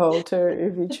that rabbit hole too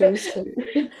if you choose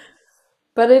to.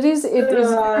 But it is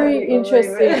very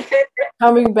interesting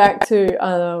coming back to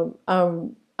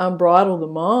Unbridle the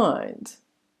Mind.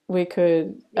 We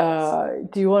could,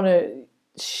 do you want to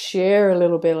share a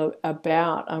little bit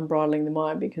about unbridling the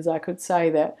mind? Because I could say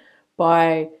that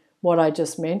by what I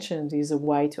just mentioned is a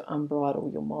way to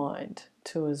unbridle your mind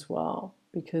too as well,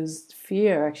 because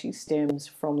fear actually stems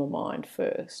from the mind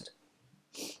first.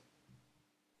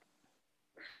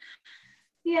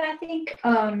 Yeah, I think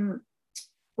the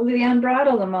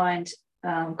Unbridle the Mind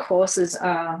courses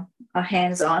are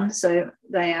hands-on, so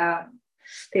they are,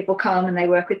 people come and they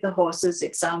work with the horses.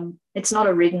 It's not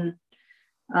a written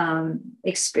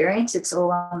experience, it's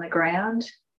all on the ground.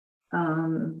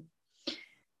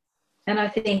 And I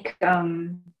think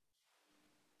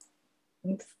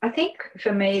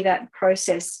for me that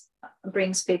process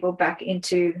brings people back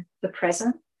into the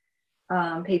present.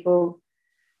 People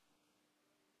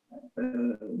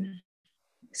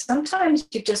sometimes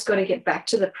you've just got to get back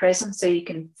to the present so you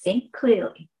can think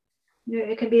clearly.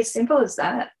 It can be as simple as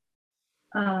that.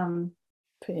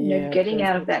 Getting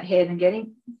out of that head and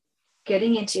getting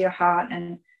into your heart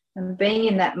and being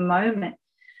in that moment.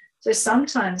 So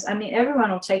sometimes,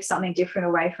 everyone will take something different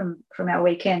away from our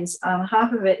weekends.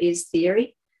 Half of it is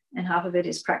theory and half of it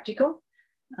is practical.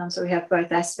 So we have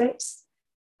both aspects.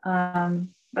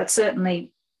 But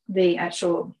certainly the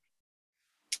actual,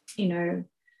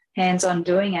 hands-on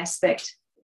doing aspect,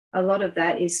 a lot of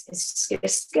that is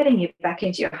just getting you back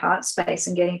into your heart space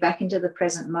and getting back into the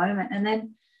present moment. And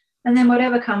then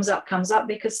whatever comes up,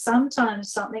 because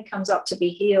sometimes something comes up to be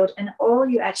healed and all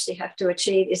you actually have to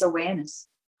achieve is awareness.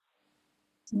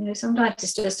 Sometimes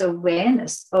it's just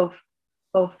awareness of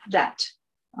that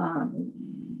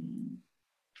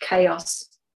chaos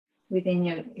within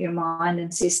your mind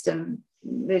and system.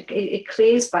 It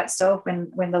clears by itself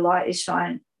when the light is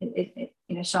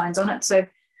shines on it. So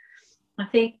I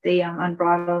think the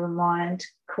Unbridle the Mind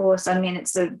course, I mean,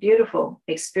 it's a beautiful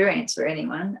experience for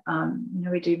anyone.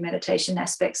 We do meditation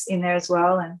aspects in there as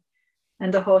well,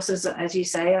 and the horses, as you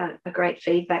say, are a great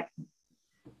feedback.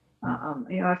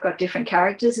 I've got different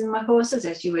characters in my horses,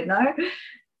 as you would know,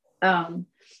 and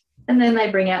then they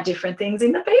bring out different things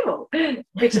in the people,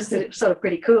 which is sort of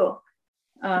pretty cool.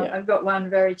 I've got one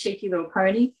very cheeky little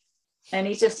pony, and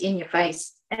he's just in your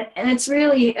face, and it's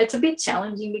a bit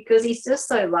challenging because he's just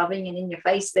so loving and in your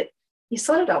face that you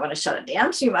sort of don't want to shut it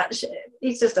down too much.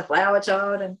 He's just a flower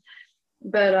child,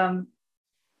 but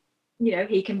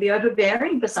he can be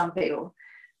overbearing for some people.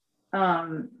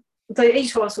 So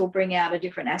each horse will bring out a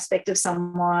different aspect of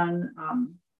someone,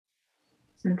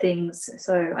 and things.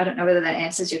 So I don't know whether that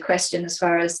answers your question as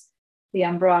far as the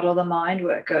Unbridle the Mind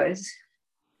work goes.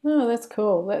 Oh, that's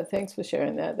cool. Thanks for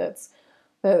sharing that.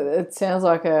 It sounds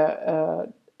like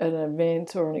an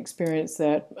event or an experience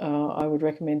that I would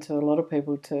recommend to a lot of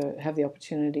people to have the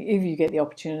opportunity, if you get the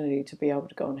opportunity to be able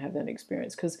to go and have that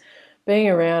experience. Because being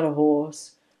around a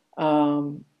horse,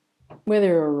 whether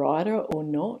you're a rider or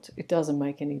not, it doesn't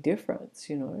make any difference.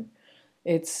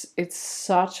 It's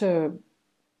hard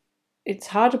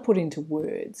to put into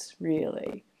words,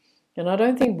 really, and I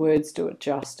don't think words do it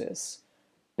justice.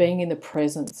 Being in the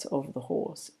presence of the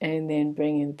horse and then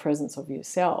being in the presence of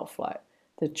yourself, like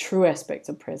the true aspects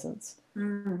of presence.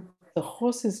 The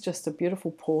horse is just a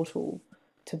beautiful portal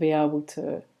to be able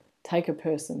to take a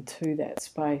person to that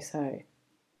space, hey?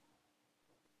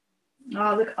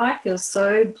 Oh, look, I feel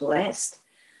so blessed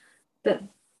that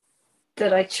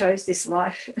I chose this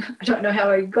life. I don't know how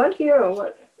I got here or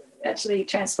what actually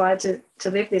transpired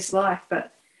to live this life,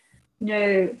 but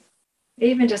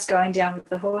even just going down with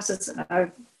the horses,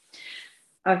 I've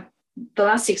the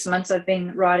last 6 months I've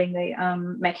been writing the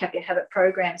Make Happy Habit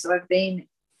program, so I've been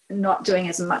not doing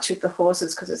as much with the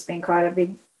horses because it's been quite a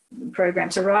big program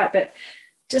to write, but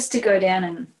just to go down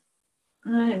and,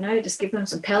 I don't know, just give them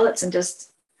some pellets and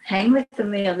just hang with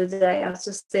them. The other day I was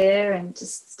just there and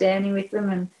just standing with them,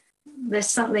 and there's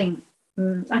something,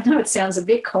 I know it sounds a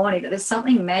bit corny, but there's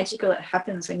something magical that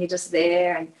happens when you're just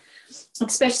there, and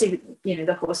especially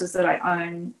the horses that I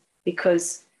own,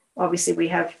 because obviously we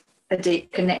have a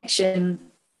deep connection.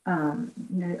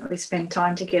 We spend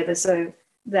time together, so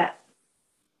that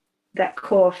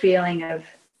core feeling of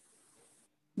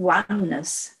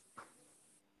oneness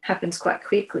happens quite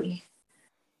quickly.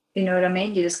 You know what I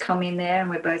mean? You just come in there and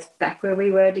we're both back where we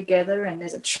were together, and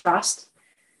there's a trust.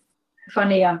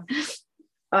 Funny, a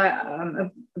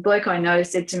bloke I know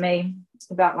said to me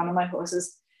about one of my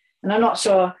horses, and I'm not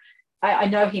sure, I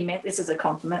know he meant this as a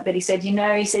compliment, but he said,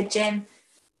 Jen,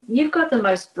 you've got the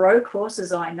most broke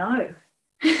horses I know.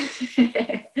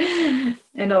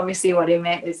 And obviously what he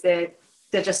meant is they're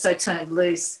just so turned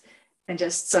loose and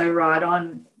just so right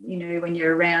on. When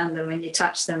you're around them, when you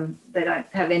touch them, they don't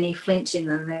have any flinch in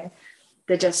them.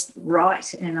 They're just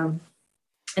right. And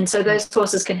so those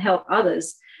horses can help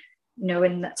others.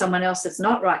 When someone else that's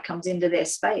not right comes into their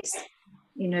space,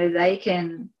 they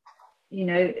can,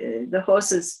 the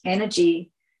horse's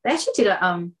energy. They actually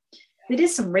did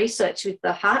some research with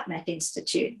the Heart Math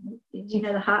Institute. Do you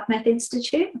know the Heart Math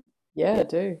Institute? Yeah, I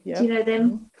do. Yeah. Do you know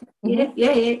them? Mm-hmm.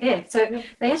 Yeah. So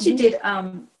they actually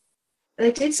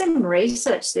did some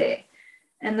research there,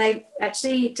 and they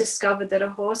actually discovered that a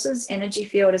horse's energy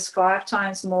field is 5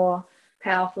 times more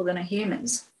powerful than a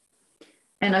human's.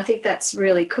 And I think that's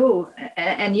really cool.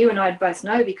 And you and I both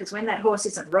know, because when that horse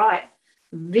isn't right,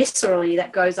 viscerally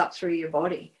that goes up through your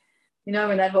body.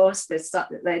 When that horse,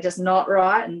 they're just not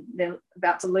right and they're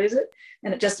about to lose it,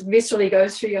 and it just viscerally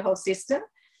goes through your whole system.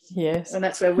 Yes. And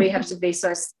that's where we have to be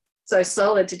so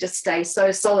solid, to just stay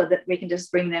so solid that we can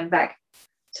just bring them back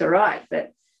to right.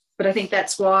 But I think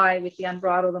that's why with the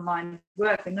Unbridle the Mind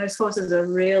work, when those horses are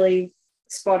really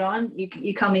spot on,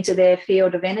 you come into their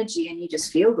field of energy and you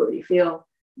just feel good. You feel,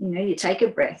 you take a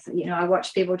breath. I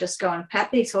watch people just go and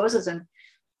pat these horses, and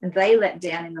they let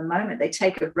down in the moment. They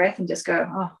take a breath and just go,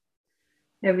 oh,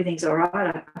 everything's all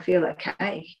right. I feel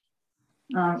okay.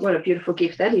 What a beautiful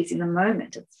gift that is in the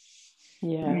moment.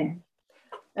 Yeah.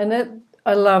 And that,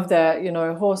 I love that,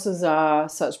 horses are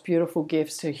such beautiful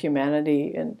gifts to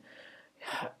humanity. And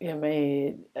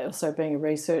me also being a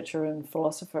researcher and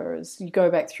philosopher, is you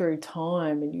go back through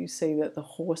time and you see that the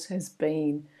horse has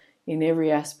been in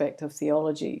every aspect of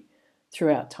theology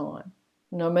throughout time.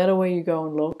 No matter where you go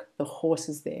and look, the horse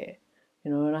is there,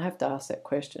 and I have to ask that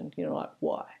question, like,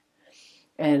 why?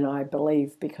 And I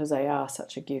believe because they are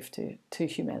such a gift to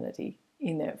humanity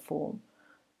in that form.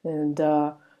 And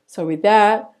so with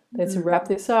that, let's wrap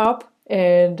this up.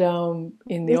 And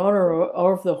in the honour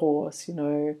of the horse,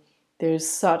 there's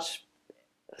such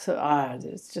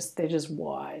it's just they're just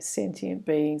wise, sentient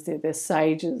beings. They're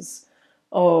sages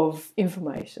of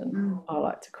information. I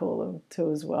like to call them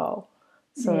too as well.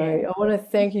 So Yeah. I want to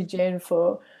thank you, Jen,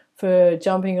 for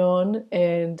jumping on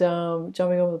and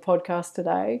jumping on the podcast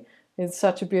today. It's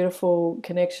such a beautiful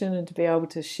connection, and to be able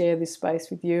to share this space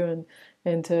with you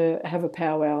and to have a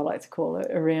powwow, I like to call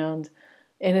it, around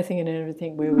anything and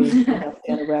everything where we end up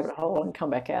down a rabbit hole and come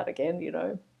back out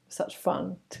again, such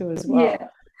fun too as well. Yeah.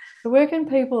 So where can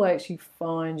people actually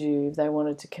find you if they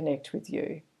wanted to connect with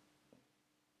you?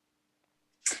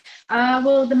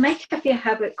 Well, the Make Happier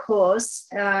Habit course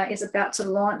is about to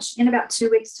launch in about 2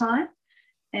 weeks' time.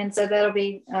 And so that'll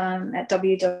be at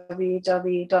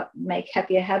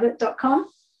www.makehappier.habit.com.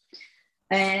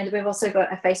 And we've also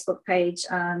got a Facebook page,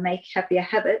 Make Happier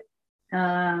Habit,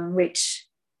 which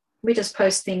we just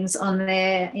post things on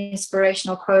there,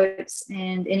 inspirational quotes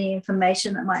and any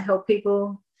information that might help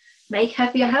people make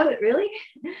happier habit, really.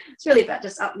 It's really about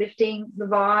just uplifting the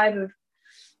vibe of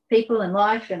people and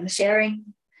life and sharing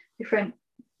different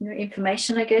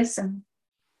information, I guess, and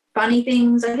funny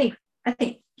things. I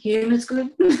think humor's good.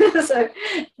 So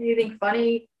if you think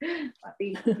funny, might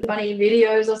be funny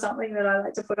videos or something that I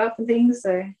like to put up and things.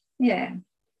 So yeah,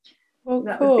 Well,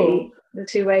 that cool. would be the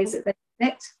two ways that they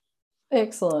connect.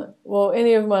 Excellent. Well,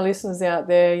 any of my listeners out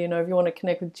there, if you want to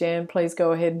connect with Jan, please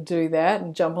go ahead and do that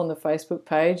and jump on the Facebook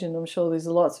page. And I'm sure there's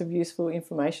lots of useful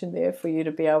information there for you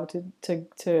to be able to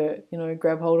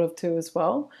grab hold of too as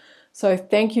well. So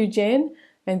thank you, Jen,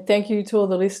 and thank you to all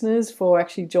the listeners for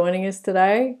actually joining us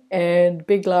today. And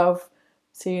big love.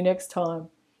 See you next time.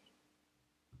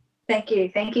 Thank you.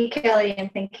 Thank you, Kelly,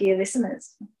 and thank you,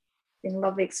 listeners. It's been a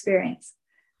lovely experience.